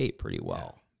can skate pretty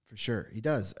well. Yeah, for sure. He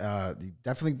does. He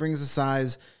definitely brings the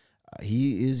size.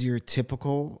 He is your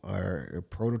typical or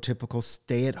prototypical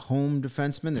stay-at-home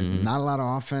defenseman. There's not a lot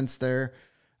of offense there.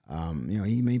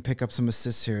 He may pick up some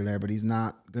assists here or there, but he's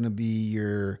not going to be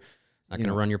your... Not going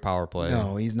to run your power play.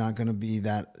 No, he's not going to be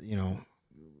that,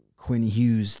 Quinn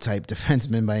Hughes type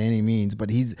defenseman by any means, but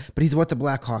he's what the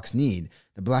Blackhawks need.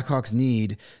 The Blackhawks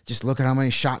need, just look at how many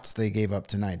shots they gave up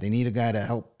tonight. They need a guy to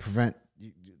help prevent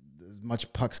as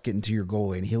much pucks getting to your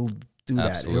goalie, and he'll do that.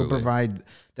 Absolutely. He'll provide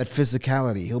that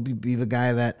physicality. He'll be the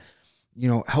guy that,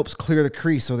 helps clear the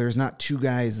crease so there's not 2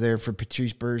 guys there for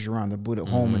Patrice Bergeron to boot at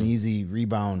home an easy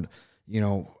rebound,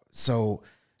 so...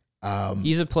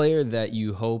 he's a player that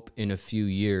you hope in a few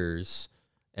years,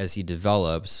 as he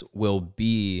develops, will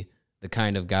be the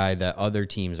kind of guy that other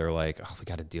teams are like, oh, we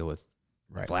got to deal with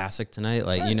Vlasic tonight.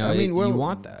 Like, you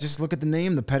want that. Just look at the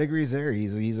name. The pedigree's there.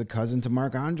 He's a cousin to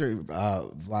Marc-André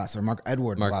Vlasic, or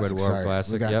Marc-Edouard Vlasic. Sorry.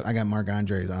 I got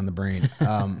Marc-André on the brain.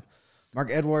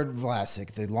 Marc-Edouard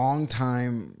Vlasic, the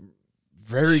long-time,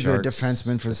 very good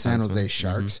defenseman for the San Jose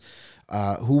Sharks,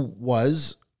 who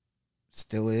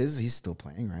still is. He's still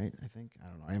playing, right? I think. I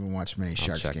don't know. I haven't watched many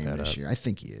Sharks games this year. I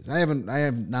think he is. I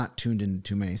have not tuned in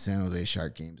too many San Jose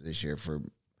Shark games this year for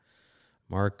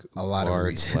a lot of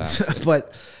reasons.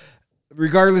 But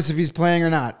regardless if he's playing or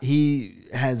not, he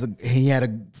had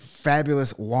a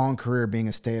fabulous long career being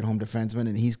a stay-at-home defenseman,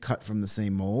 and he's cut from the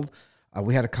same mold.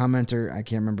 We had a commenter, I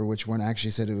can't remember which one,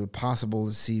 actually said it was possible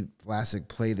to see Vlasic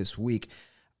play this week.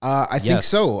 I think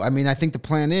so. I mean, I think the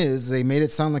plan is they made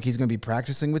it sound like he's going to be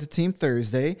practicing with the team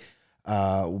Thursday.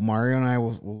 Mario and I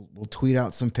will tweet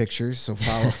out some pictures. So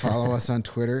follow us on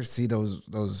Twitter. See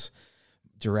those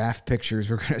giraffe pictures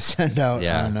we're going to send out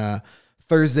on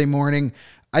Thursday morning.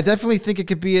 I definitely think it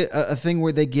could be a thing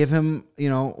where they give him,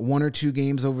 1 or 2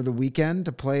 games over the weekend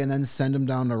to play and then send him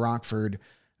down to Rockford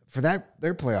for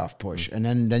their playoff push. And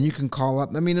then you can call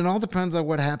up. I mean, it all depends on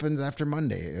what happens after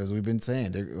Monday, as we've been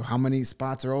saying. How many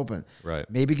spots are open? Right.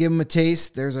 Maybe give him a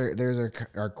taste. There's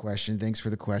our question. Thanks for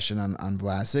the question on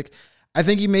Vlasic. I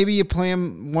think you play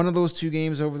him one of those 2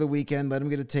 games over the weekend, let him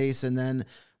get a taste, and then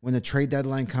when the trade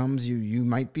deadline comes, you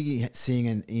might be seeing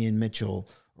an Ian Mitchell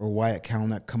or Wyatt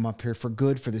Kalynuk come up here for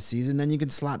good for the season. Then you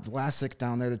can slot Vlasic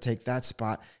down there to take that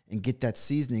spot and get that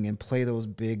seasoning and play those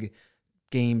big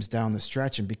games down the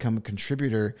stretch and become a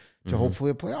contributor to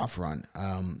hopefully a playoff run.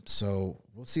 So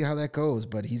we'll see how that goes.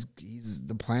 But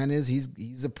the plan is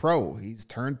he's a pro. He's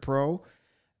turned pro.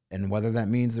 And whether that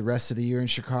means the rest of the year in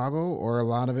Chicago or a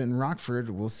lot of it in Rockford,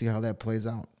 we'll see how that plays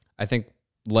out. I think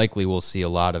likely we'll see a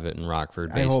lot of it in Rockford.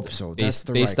 I hope so.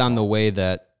 Based on the way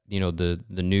that, the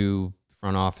new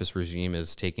front office regime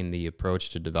is taking the approach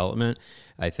to development,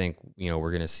 I think,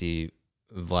 we're going to see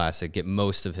Vlasic get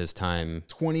most of his time.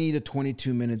 20 to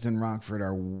 22 minutes in Rockford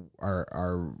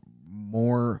are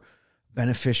more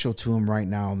beneficial to him right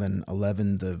now than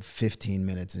 11 to 15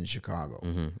 minutes in Chicago.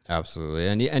 Mm-hmm,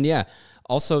 absolutely. And yeah,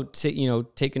 also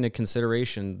take into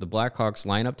consideration the Blackhawks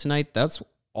lineup tonight, that's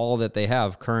all that they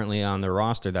have currently on their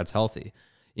roster that's healthy.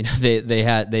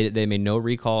 They made no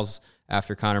recalls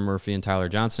after Connor Murphy and Tyler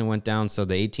Johnson went down. So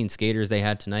the 18 skaters they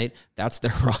had tonight, that's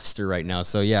their roster right now.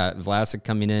 So yeah, Vlasic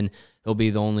coming in, he'll be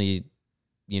the only,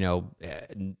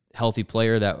 healthy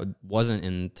player that wasn't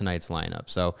in tonight's lineup.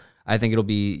 So I think it'll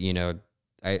be,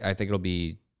 I think it'll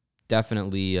be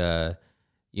definitely,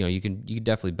 you can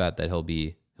definitely bet that he'll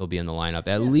be in the lineup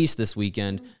at least this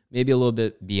weekend, maybe a little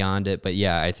bit beyond it. But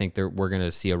yeah, I think we're going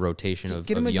to see a rotation of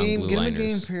young blue liners. Get him a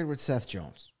game period with Seth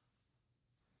Jones.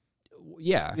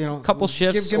 Yeah, a couple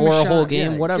shifts give or a whole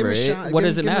game, whatever. What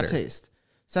does it matter? Taste.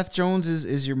 Seth Jones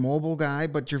is your mobile guy,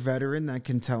 but your veteran that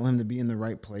can tell him to be in the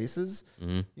right places.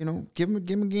 Mm-hmm. Give him a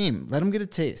game. Let him get a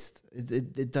taste.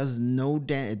 It does no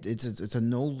damage. It's a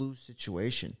no lose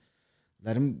situation.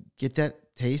 Let him get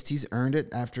that taste. He's earned it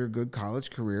after a good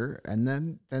college career, and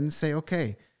then say,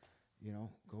 okay,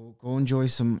 go enjoy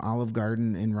some Olive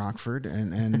Garden in Rockford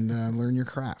and learn your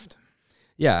craft.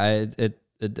 Yeah, it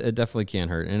definitely can't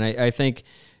hurt, and I think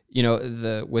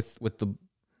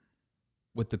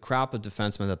with the crop of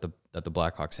defensemen that the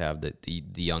Blackhawks have, the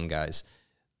young guys,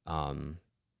 Vlasic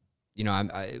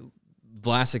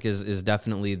is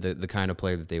definitely the kind of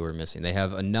player that they were missing. They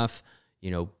have enough,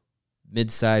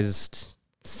 mid-sized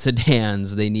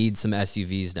sedans. They need some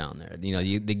SUVs down there.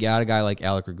 They got a guy like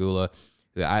Alec Regula,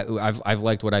 who I've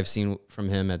liked what I've seen from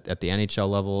him at the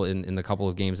NHL level in the couple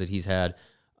of games that he's had.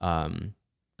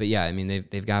 But yeah, I mean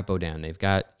they've got Beaudin, they've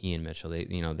got Ian Mitchell,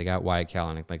 they got Wyatt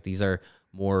Kalynuk. Like these are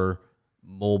more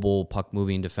mobile puck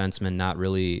moving defensemen, not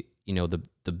really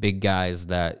the big guys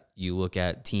that you look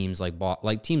at teams like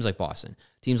Boston,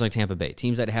 teams like Tampa Bay,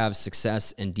 teams that have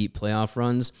success and deep playoff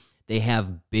runs. They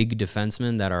have big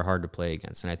defensemen that are hard to play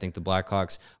against, and I think the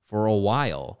Blackhawks for a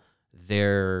while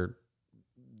their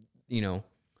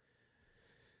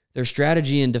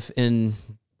strategy in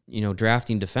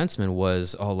drafting defensemen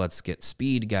was, let's get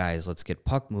speed guys, let's get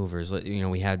puck movers.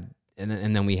 We had,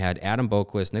 and then we had Adam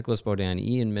Boquist, Nicholas Beaudin,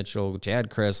 Ian Mitchell, Chad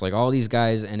Chris, like all these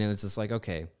guys, and it was just like,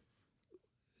 okay,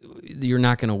 you're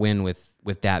not going to win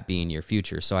with that being your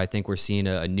future. So I think we're seeing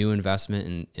a new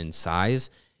investment in size,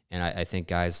 and I think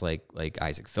guys like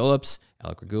Isaac Phillips,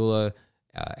 Alec Regula,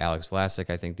 Alex Vlasic,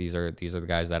 I think these are the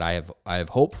guys that I have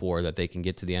hope for, that they can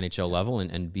get to the NHL level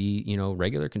and be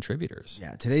regular contributors.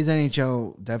 Yeah, today's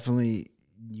NHL definitely,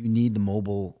 you need the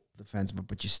mobile defenseman,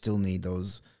 but you still need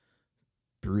those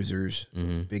bruisers,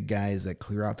 those big guys that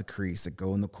clear out the crease, that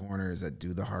go in the corners, that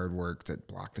do the hard work, that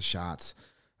block the shots.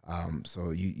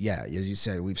 So as you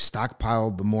said, we've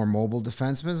stockpiled the more mobile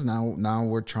defensemen. Now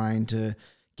we're trying to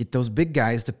get those big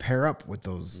guys to pair up with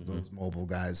those mobile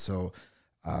guys. So.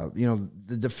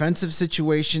 The defensive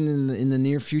situation in the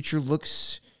near future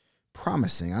looks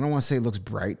promising. I don't want to say it looks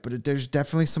bright, but there's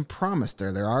definitely some promise there.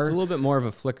 It's a little bit more of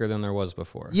a flicker than there was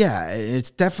before. Yeah, it's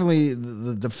definitely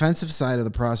the defensive side of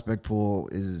the prospect pool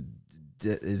is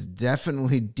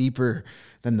definitely deeper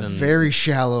than the very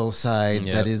shallow side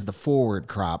that is the forward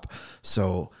crop.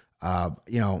 So.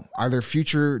 Are there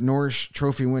future Norris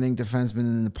Trophy winning defensemen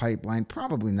in the pipeline?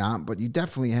 Probably not, but you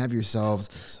definitely have yourselves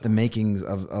the makings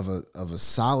of a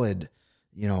solid,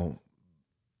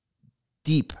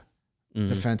 deep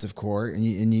defensive core, and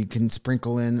you can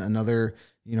sprinkle in another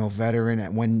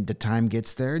veteran when the time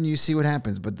gets there, and you see what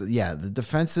happens. But the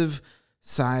defensive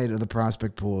side of the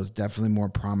prospect pool is definitely more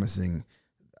promising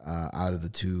out of the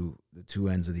two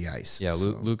ends of the ice. Yeah,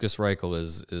 so. Lucas Reichel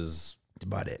is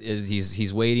about it.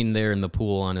 He's waiting there in the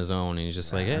pool on his own, and he's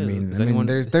just like, hey,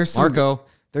 there's some, Marco.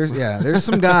 There's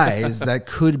some guys that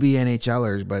could be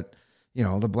NHLers, but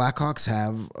the Blackhawks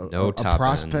have a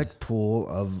prospect pool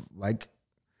of like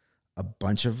a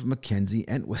bunch of Mackenzie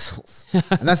Entwistles.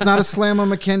 And that's not a slam on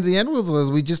Mackenzie Entwistle,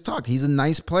 as we just talked. He's a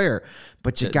nice player,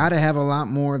 but you got to have a lot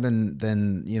more than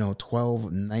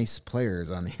 12 nice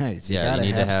players on the ice. You got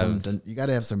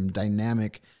to have some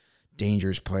dynamic,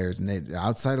 dangerous players. And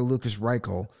outside of Lucas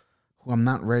Reichel, who I'm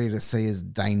not ready to say is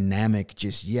dynamic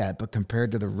just yet, but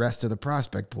compared to the rest of the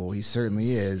prospect pool, he certainly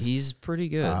is. He's pretty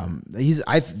good.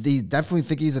 I definitely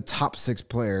think he's a top 6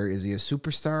 player. Is he a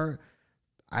superstar?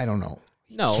 I don't know.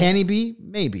 No. Can he be?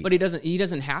 Maybe. But he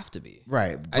doesn't have to be.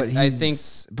 Right. But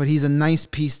he's a nice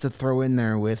piece to throw in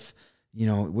there with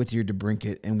your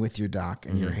DeBrincat and with your Doc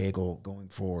and your Hagel going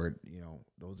forward.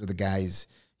 Those are the guys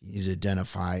you need to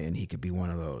identify, and he could be one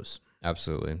of those.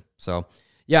 Absolutely. So,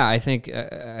 yeah, I think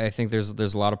there's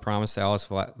a lot of promise to Alex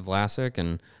Vlasic,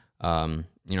 and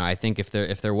I think if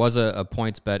there was a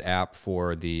PointsBet app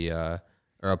for the or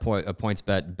a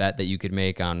PointsBet bet that you could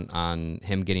make on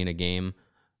him getting a game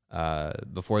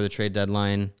before the trade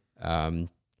deadline,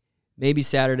 maybe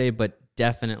Saturday, but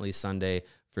definitely Sunday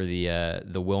for the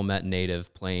Wilmette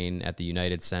native playing at the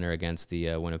United Center against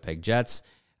the Winnipeg Jets.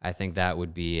 I think that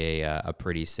would be a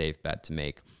pretty safe bet to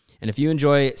make. And if you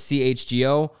enjoy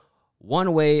CHGO,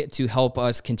 one way to help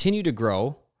us continue to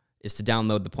grow is to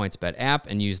download the PointsBet app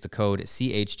and use the code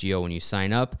CHGO when you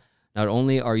sign up. Not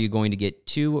only are you going to get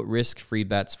 2 risk-free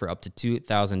bets for up to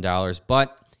 $2,000,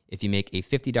 but if you make a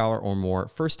 $50 or more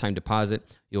first-time deposit,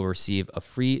 you'll receive a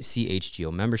free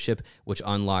CHGO membership, which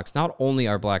unlocks not only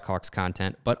our Blackhawks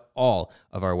content, but all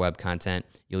of our web content.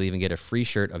 You'll even get a free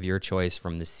shirt of your choice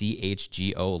from the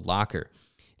CHGO locker.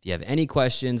 If you have any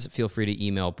questions, feel free to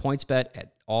email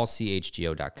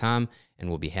pointsbet@allchgo.com, and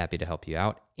we'll be happy to help you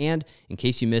out. And in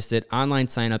case you missed it, online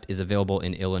sign-up is available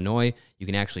in Illinois. You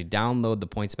can actually download the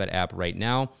PointsBet app right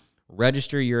now.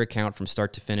 Register your account from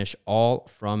start to finish, all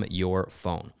from your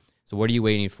phone. So what are you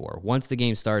waiting for? Once the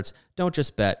game starts, don't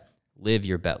just bet. Live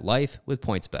your bet life with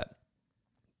PointsBet.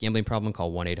 Gambling problem?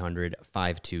 Call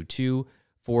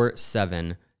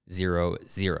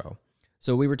 1-800-522-4700.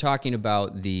 So we were talking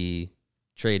about the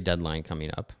trade deadline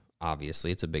coming up.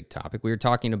 Obviously, it's a big topic. We were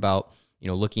talking about,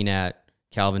 looking at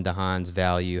Calvin DeHaan's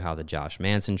value, how the Josh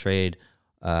Manson trade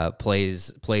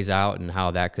plays out, and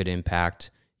how that could impact,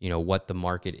 what the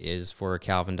market is for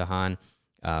Calvin DeHaan.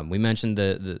 We mentioned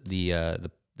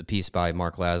the piece by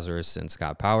Mark Lazarus and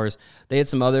Scott Powers. They had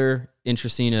some other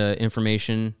interesting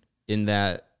information in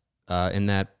that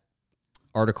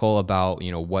article about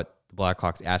what the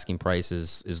Blackhawks asking price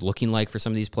is looking like for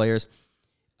some of these players.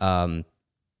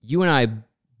 You and I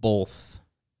both,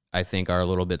 I think, are a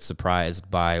little bit surprised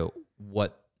by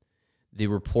what the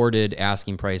reported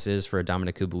asking price is for a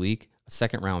Dominic Kubalik, a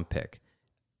second-round pick.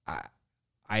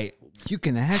 You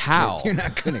can ask how? It. You're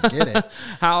not going to get it.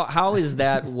 How is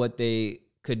that what they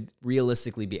could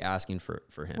realistically be asking for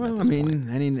him? Well, at this point?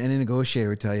 any negotiator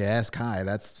would tell you ask high.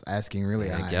 That's asking really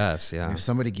high. I guess, yeah. If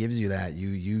somebody gives you that,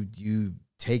 you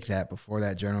take that before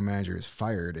that general manager is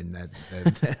fired and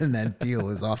that deal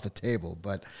is off the table.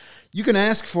 But you can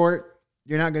ask for it.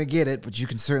 You're not going to get it, but you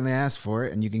can certainly ask for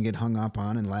it, and you can get hung up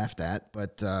on and laughed at.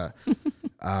 But that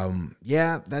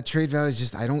trade value is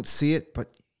just, I don't see it,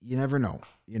 but you never know.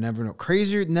 You never know.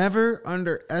 Crazier, never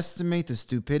underestimate the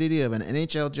stupidity of an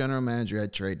NHL general manager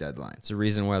at trade deadline. It's the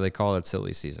reason why they call it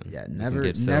silly season. Yeah,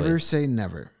 never say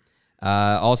never.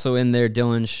 Also in there,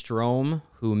 Dylan Strome,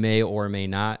 who may or may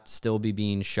not still be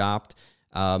being shopped.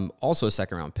 Also a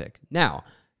second-round pick. Now,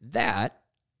 that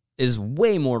is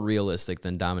way more realistic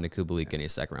than Dominic Kubalik getting a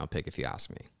second-round pick, if you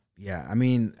ask me. Yeah, I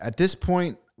mean, at this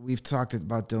point, we've talked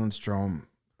about Dylan Strome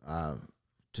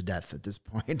to death. At this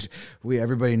point,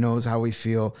 everybody knows how we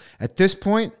feel. At this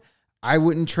point, I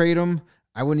wouldn't trade him.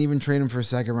 I wouldn't even trade him for a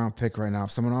second-round pick right now.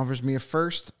 If someone offers me a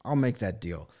first, I'll make that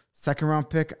deal.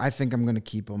 Second-round pick, I think I'm going to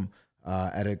keep him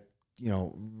at a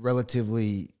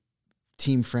relatively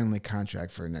team-friendly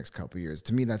contract for the next couple of years.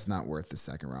 To me, that's not worth the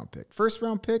second-round pick.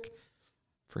 First-round pick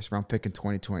in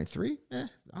 2023,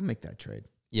 I'll make that trade.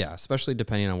 Yeah, especially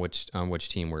depending on which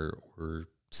team we're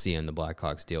seeing the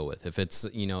Blackhawks deal with. If it's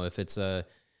a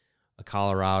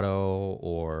Colorado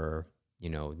or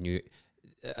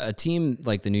a team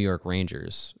like the New York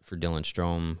Rangers for Dylan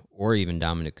Strome or even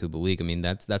Dominic Kubalik, I mean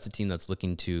that's a team that's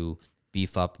looking to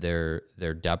beef up their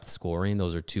depth scoring.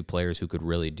 Those are two players who could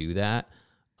really do that.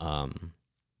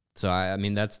 So I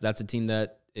mean that's a team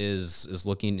that is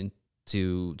looking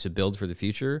to build for the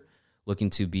future, looking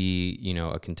to be, you know,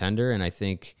 a contender. And I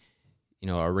think, you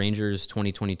know, a Rangers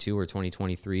 2022 or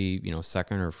 2023, you know,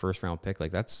 second or first round pick,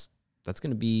 like that's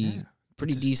going to be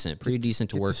pretty decent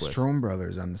to work with. Strom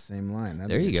brothers on the same line.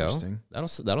 There you go.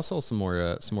 That'll sell some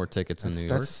more tickets in New York.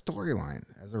 That's a storyline.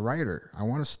 As a writer, I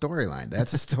want a storyline.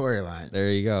 That's a storyline.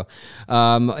 There you go.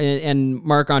 And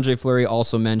Marc-André Fleury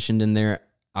also mentioned in there,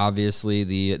 obviously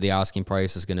the asking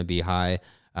price is going to be high.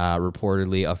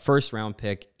 Reportedly a first round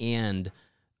pick and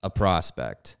a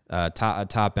prospect, a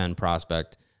top end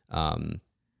prospect.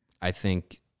 I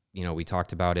think, you know, we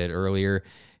talked about it earlier.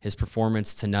 His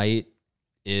performance tonight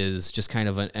is just kind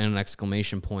of an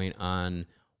exclamation point on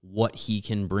what he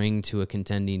can bring to a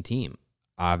contending team.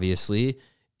 Obviously,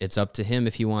 it's up to him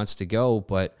if he wants to go,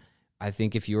 but I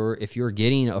think if you're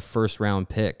getting a first round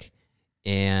pick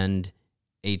and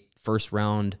a first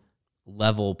round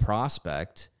level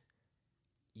prospect,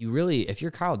 you really, if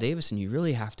you're Kyle Davison, you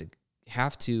really have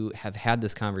to have had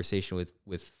this conversation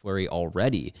with Fleury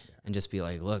already and just be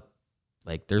like, look,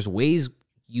 like there's ways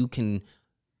you can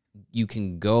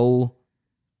go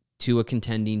to a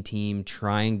contending team,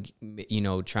 try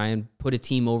and put a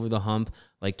team over the hump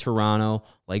like Toronto,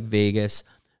 like Vegas,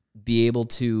 be able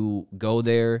to go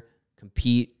there,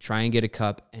 compete, try and get a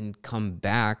cup, and come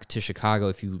back to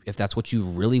Chicago if that's what you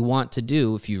really want to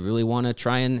do. If you really want to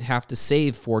try and have to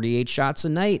save 48 shots a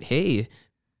night, hey,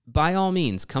 by all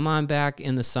means, come on back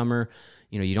in the summer.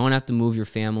 You know, you don't have to move your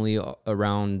family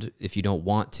around if you don't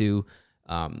want to.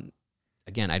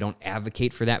 Again, I don't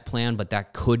advocate for that plan, but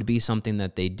that could be something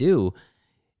that they do.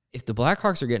 If the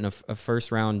Blackhawks are getting a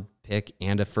first-round pick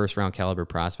and a first-round caliber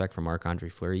prospect from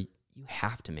Marc-André Fleury, you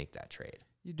have to make that trade.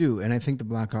 You do, and I think the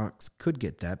Blackhawks could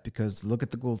get that because look at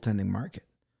the goaltending market.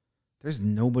 There's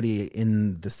nobody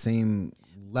in the same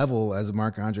level as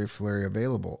Marc-André Fleury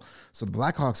available. So the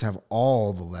Blackhawks have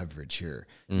all the leverage here.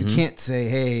 Mm-hmm. You can't say,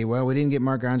 hey, well, we didn't get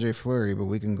Marc-André Fleury, but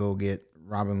we can go get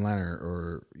Robin Leonard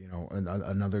or, you know,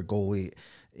 another goalie,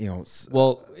 you know,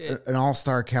 an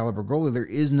all-star caliber goalie. There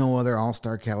is no other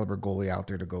all-star caliber goalie out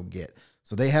there to go get.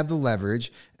 So they have the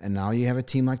leverage, and now you have a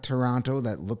team like Toronto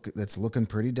that's looking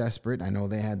pretty desperate. I know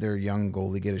they had their young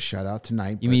goalie get a shutout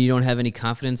tonight. You mean you don't have any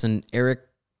confidence in Eric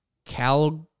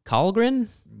Kallgren?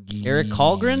 Eric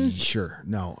Kallgren? Sure.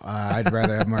 No, I'd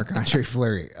rather have Marc-André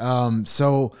Fleury.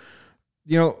 So,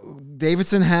 you know,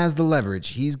 Davidson has the leverage.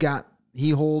 He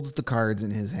holds the cards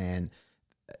in his hand.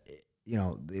 You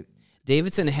know,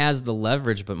 Davidson has the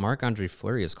leverage, but Marc-André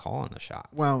Fleury is calling the shots.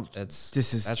 Well,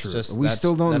 this is true. Just, we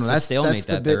still don't know. That's the stalemate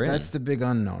that's the big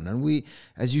unknown. And we,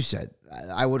 as you said,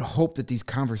 I would hope that these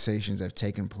conversations have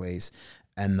taken place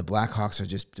and the Blackhawks are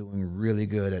just doing really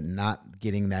good at not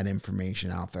getting that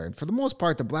information out there. And for the most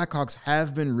part, the Blackhawks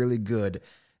have been really good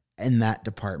in that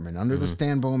department. Under the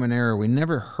Stan Bowman era, we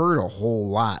never heard a whole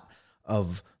lot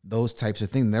of those types of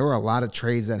things. There were a lot of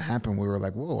trades that happened. We were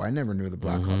like, whoa, I never knew the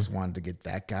Blackhawks wanted to get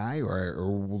that guy or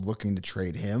were looking to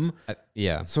trade him.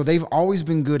 Yeah. So they've always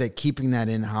been good at keeping that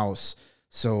in-house.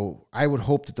 So I would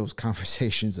hope that those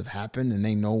conversations have happened and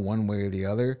they know one way or the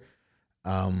other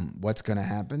what's going to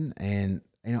happen. And,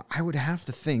 you know, I would have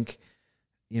to think,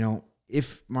 you know,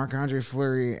 if Marc-André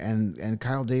Fleury and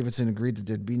Kyle Davidson agreed that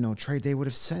there'd be no trade, they would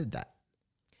have said that.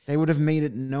 They would have made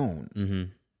it known. Mm-hmm.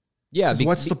 Yeah.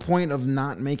 What's the point of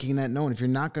not making that known? If you're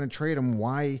not going to trade him,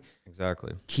 why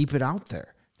keep it out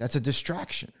there? That's a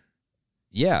distraction.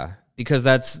 Yeah, because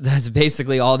that's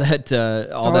basically all that's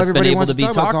been able to be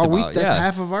talked about. That's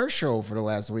half of our show for the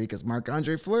last week is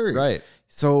Marc-André Fleury. Right.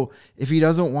 So if he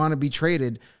doesn't want to be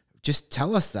traded, just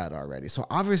tell us that already. So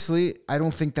obviously, I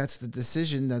don't think that's the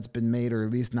decision that's been made, or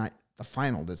at least not the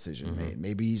final decision made.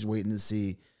 Maybe he's waiting to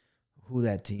see who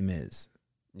that team is.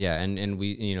 Yeah, and we,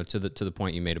 you know, to the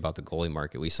point you made about the goalie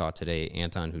market, we saw today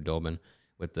Anton Khudobin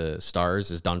with the Stars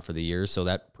is done for the year. So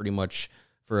that pretty much,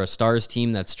 for a Stars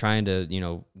team that's trying to, you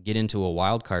know, get into a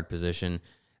wild card position,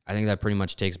 I think that pretty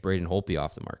much takes Braden Holtby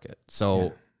off the market.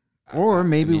 So, or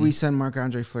maybe we send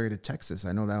Marc-André Fleury to Texas.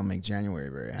 I know that'll make January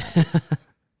very happy.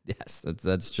 Yes,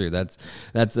 that's true. That's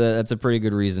a pretty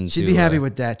good reason. She'd be happy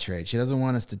with that trade. She doesn't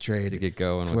want us to trade to get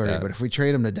going Fleury, with that. but if we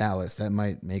trade him to Dallas, that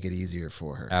might make it easier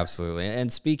for her. Absolutely.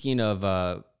 And speaking of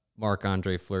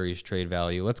Marc-André Fleury's trade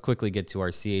value, let's quickly get to our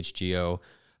CHGO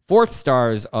fourth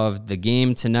stars of the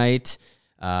game tonight.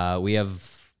 We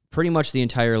have pretty much the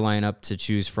entire lineup to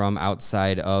choose from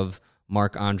outside of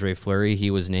Marc-André Fleury. He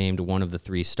was named one of the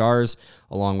 3 stars,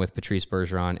 along with Patrice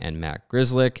Bergeron and Matt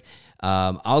Grzelcyk.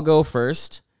 I'll go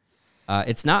first.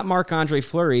 It's not Marc-André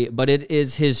Fleury, but it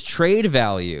is his trade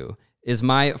value is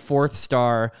my fourth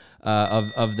star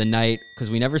of the night, because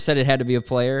we never said it had to be a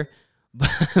player,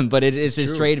 but it is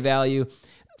his trade value.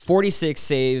 46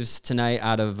 saves tonight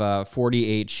out of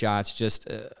 48 shots. Just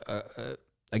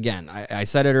again, I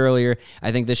said it earlier.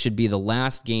 I think this should be the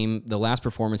last game, the last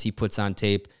performance he puts on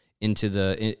tape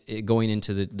going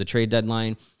into the trade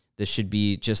deadline. This should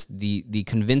be just the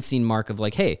convincing mark of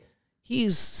like, hey,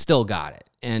 he's still got it.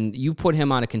 And you put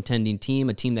him on a contending team,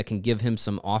 a team that can give him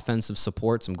some offensive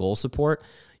support, some goal support,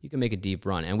 you can make a deep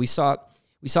run. And we saw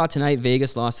tonight,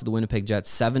 Vegas lost to the Winnipeg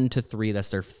Jets 7-3. That's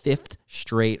their 5th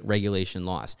straight regulation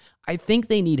loss. I think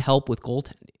they need help with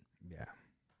goaltending. Yeah.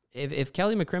 If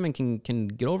Kelly McCrimmon can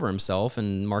get over himself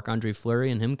and Marc-André Fleury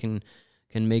and him can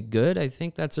make good, I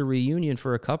think that's a reunion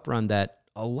for a cup run that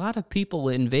a lot of people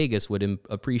in Vegas would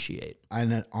appreciate.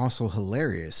 And an also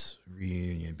hilarious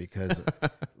reunion because,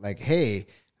 like, hey,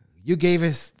 you gave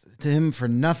us to him for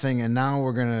nothing, and now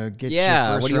we're gonna get your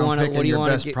first round pick and your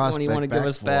best prospect. What do you want to give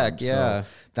us back? Yeah, so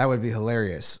that would be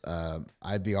hilarious.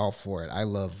 I'd be all for it. I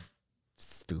love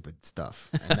stupid stuff,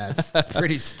 and that's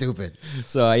pretty stupid.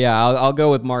 So yeah, I'll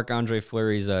go with Marc-André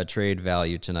Fleury's trade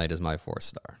value tonight as my 4th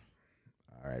star.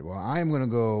 All right. Well, I'm going to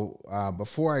go,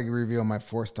 before I reveal my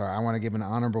 4-star, I want to give an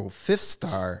honorable 5th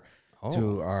star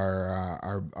to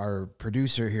our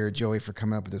producer here, Joey, for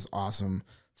coming up with this awesome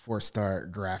 4-star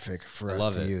graphic for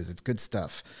us to use. It's good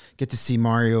stuff. Get to see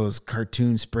Mario's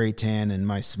cartoon spray tan and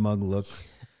my smug look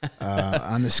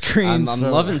on the screen. I'm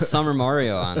loving Summer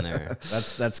Mario on there.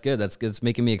 That's good. That's good. It's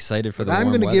making me excited for the warm I'm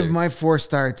going to weather. give my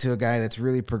 4-star to a guy that's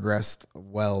really progressed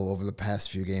well over the past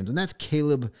few games, and that's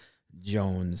Caleb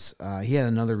Jones. He had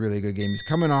another really good game. He's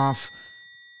coming off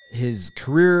his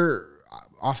career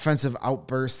offensive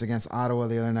outburst against Ottawa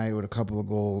the other night with a couple of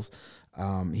goals.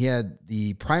 He had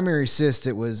the primary assist.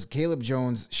 It was Caleb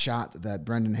Jones' shot that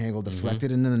Brendan Hagel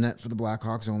deflected into the net for the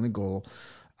Blackhawks' only goal.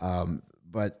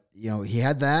 But, he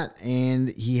had that, and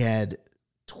he had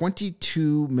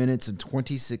 22 minutes and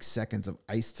 26 seconds of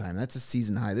ice time. That's a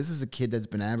season high. This is a kid that's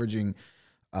been averaging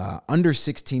under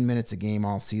 16 minutes a game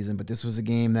all season, but this was a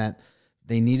game that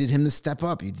they needed him to step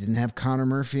up. You didn't have Connor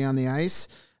Murphy on the ice.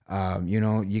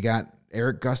 You got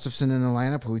Eric Gustafson in the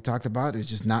lineup, who we talked about, is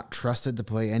just not trusted to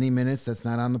play any minutes that's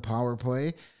not on the power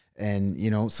play.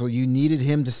 And, so you needed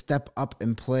him to step up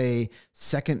and play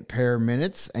second pair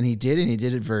minutes, and he did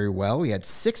it very well. He had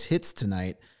 6 hits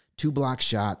tonight, 2 block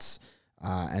shots,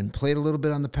 and played a little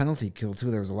bit on the penalty kill,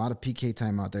 too. There was a lot of PK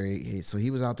time out there. So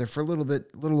he was out there for a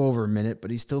little over a minute,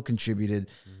 but he still contributed.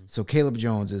 Mm-hmm. So Caleb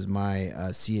Jones is my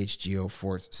CHGO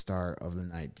 4th star of the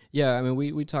night. Yeah, I mean,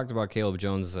 we talked about Caleb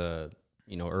Jones,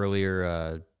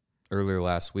 earlier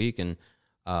last week, and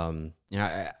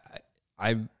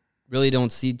I really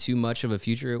don't see too much of a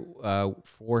future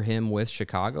for him with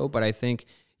Chicago, but I think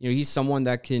he's someone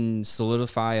that can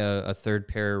solidify a third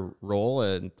pair role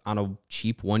on a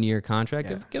cheap 1-year contract.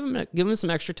 Yeah. Give him some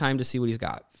extra time to see what he's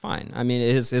got. Fine. I mean,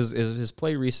 his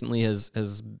play recently has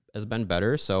been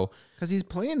better. So because he's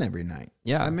playing every night,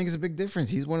 yeah, that makes a big difference.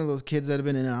 He's one of those kids that have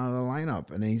been in and out of the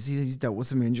lineup, and he's dealt with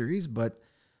some injuries, but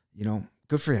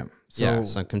good for him. So, yeah,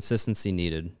 some consistency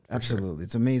needed. Absolutely, sure.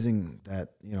 It's amazing that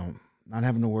not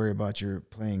having to worry about your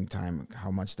playing time,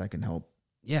 how much that can help.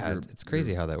 Yeah, it's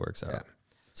crazy how that works out. Yeah.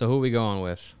 So who are we going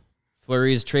with?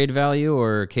 Fleury's trade value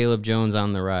or Caleb Jones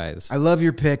on the rise? I love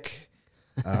your pick,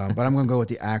 but I'm going to go with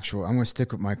the actual. I'm going to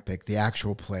stick with my pick, the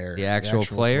actual player. The actual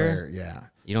player? Yeah.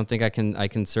 You don't think I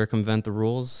can circumvent the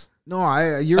rules?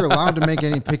 No, you're allowed to make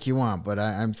any pick you want, but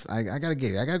I got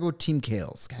to go Team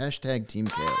Kales. Hashtag Team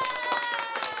Kales.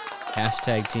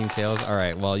 Hashtag Team Kales. All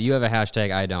right. Well, you have a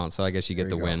hashtag. I don't, so I guess you get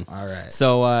the win. All right.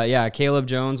 So, Caleb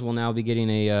Jones will now be getting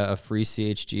a free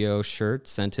CHGO shirt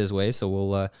sent his way. So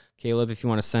we'll, Caleb, if you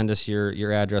want to send us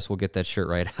your address, we'll get that shirt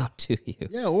right out to you.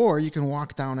 Yeah, or you can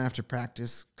walk down after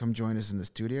practice, come join us in the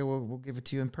studio. We'll give it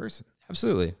to you in person.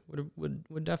 Absolutely.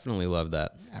 Would definitely love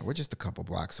that. Yeah, we're just a couple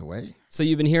blocks away. So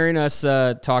you've been hearing us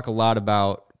talk a lot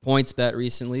about PointsBet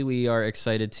recently. We are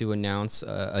excited to announce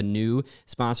a new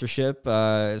sponsorship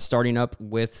starting up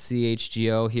with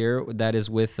CHGO here. That is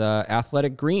with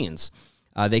Athletic Greens.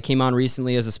 They came on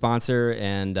recently as a sponsor,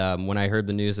 and when I heard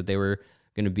the news that they were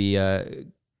going to be,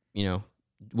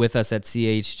 with us at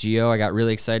CHGO, I got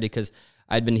really excited because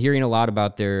I'd been hearing a lot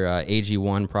about their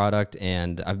AG1 product,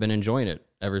 and I've been enjoying it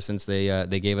ever since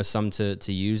they gave us some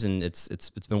to use, and it's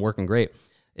been working great.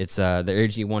 It's the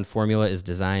AG1 formula is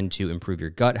designed to improve your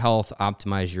gut health,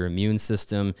 optimize your immune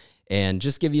system, and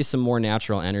just give you some more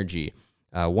natural energy.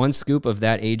 1 scoop of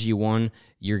that AG1,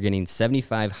 you're getting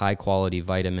 75 high-quality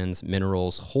vitamins,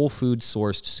 minerals, whole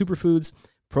food-sourced superfoods,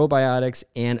 probiotics,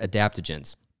 and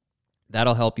adaptogens.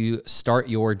 That'll help you start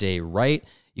your day right.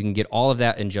 You can get all of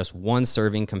that in just one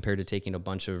serving compared to taking a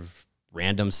bunch of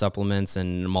random supplements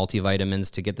and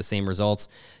multivitamins to get the same results.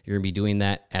 You're going to be doing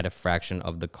that at a fraction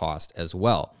of the cost as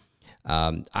well.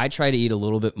 I try to eat a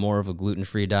little bit more of a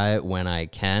gluten-free diet when I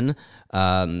can.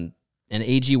 And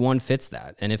AG1 fits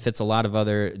that. And it fits a lot of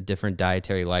other different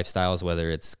dietary lifestyles, whether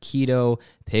it's keto,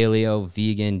 paleo,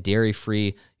 vegan,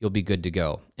 dairy-free, you'll be good to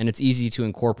go. And it's easy to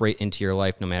incorporate into your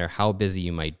life no matter how busy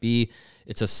you might be.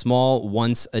 It's a small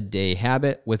once-a-day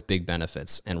habit with big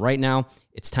benefits. And right now,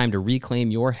 it's time to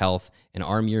reclaim your health and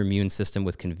arm your immune system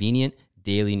with convenient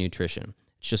daily nutrition.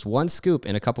 It's just one scoop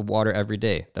in a cup of water every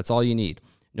day. That's all you need.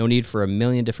 No need for a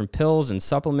million different pills and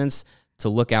supplements to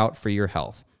look out for your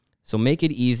health. So make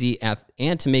it easy,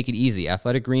 and to make it easy,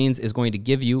 Athletic Greens is going to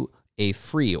give you a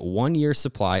free 1-year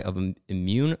supply of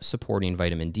immune-supporting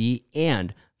vitamin D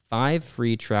and 5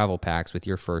 free travel packs with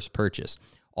your first purchase.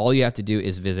 All you have to do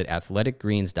is visit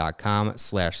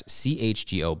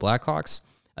athleticgreens.com/CHGO Blackhawks.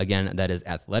 Again, that is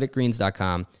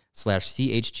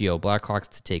athleticgreens.com/CHGO Blackhawks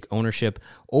to take ownership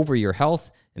over your health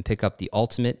and pick up the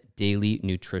ultimate daily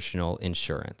nutritional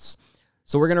insurance.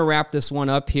 So we're going to wrap this one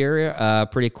up here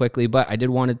pretty quickly, but I did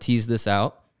want to tease this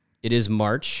out. It is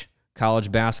March.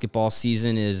 College basketball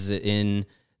season is in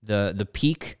the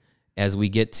peak as we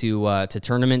get to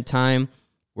tournament time.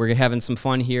 We're having some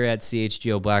fun here at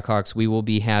CHGO Blackhawks. We will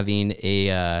be having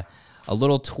a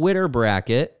little Twitter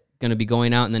bracket going to be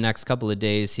going out in the next couple of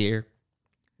days here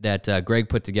that Greg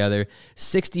put together.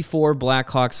 64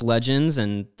 Blackhawks legends,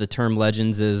 and the term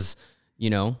legends is,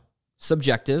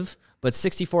 subjective, but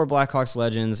 64 Blackhawks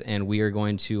legends, and we are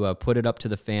going to put it up to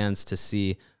the fans to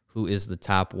see who is the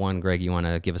top one. Greg, you want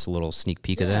to give us a little sneak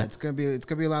peek of that? It's gonna be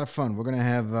a lot of fun. We're gonna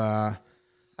have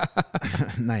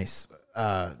nice.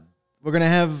 We're gonna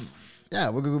have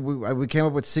we came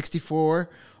up with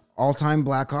 64 all-time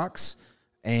Blackhawks,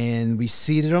 and we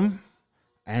seeded them,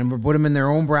 and we put them in their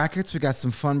own brackets. We got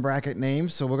some fun bracket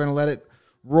names, so we're gonna let it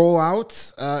roll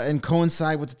out and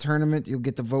coincide with the tournament. You'll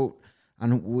get the vote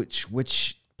on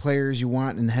which players you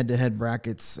want in head-to-head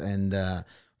brackets, and we're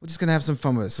just gonna have some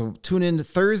fun with it. So tune in to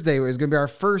Thursday, where it's gonna be our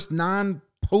first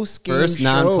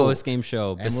non-post-game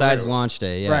show besides launch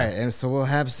day. Yeah. Right, and so we'll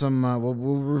have some. We'll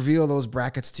reveal those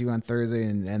brackets to you on Thursday,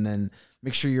 and then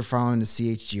make sure you're following the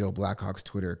CHGO Blackhawks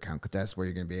Twitter account, because that's where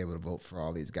you're gonna be able to vote for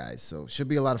all these guys. So it should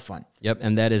be a lot of fun. Yep,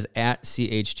 and that is at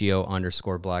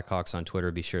CHGO_Blackhawks on Twitter.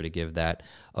 Be sure to give that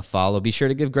a follow. Be sure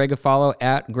to give Greg a follow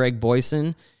at Greg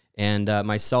Boyson. And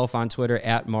myself on Twitter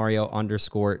at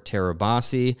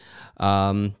Mario_Terabasi.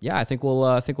 I think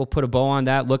we'll put a bow on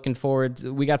that. Looking forward.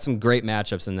 We got some great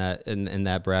matchups in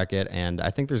that bracket, and I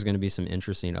think there's going to be some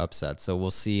interesting upsets. So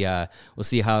we'll see how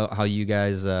you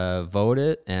guys vote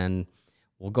it, and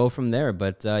we'll go from there.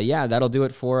 But that'll do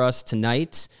it for us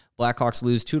tonight. Blackhawks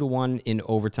lose 2-1 in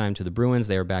overtime to the Bruins.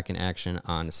 They are back in action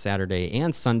on Saturday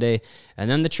and Sunday, and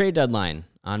then the trade deadline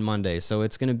on Monday. So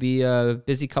it's going to be a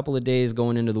busy couple of days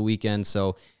going into the weekend.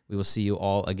 So we will see you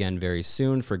all again very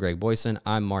soon. For Greg Boyson,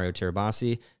 I'm Mario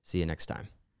Terabasi. See you next time.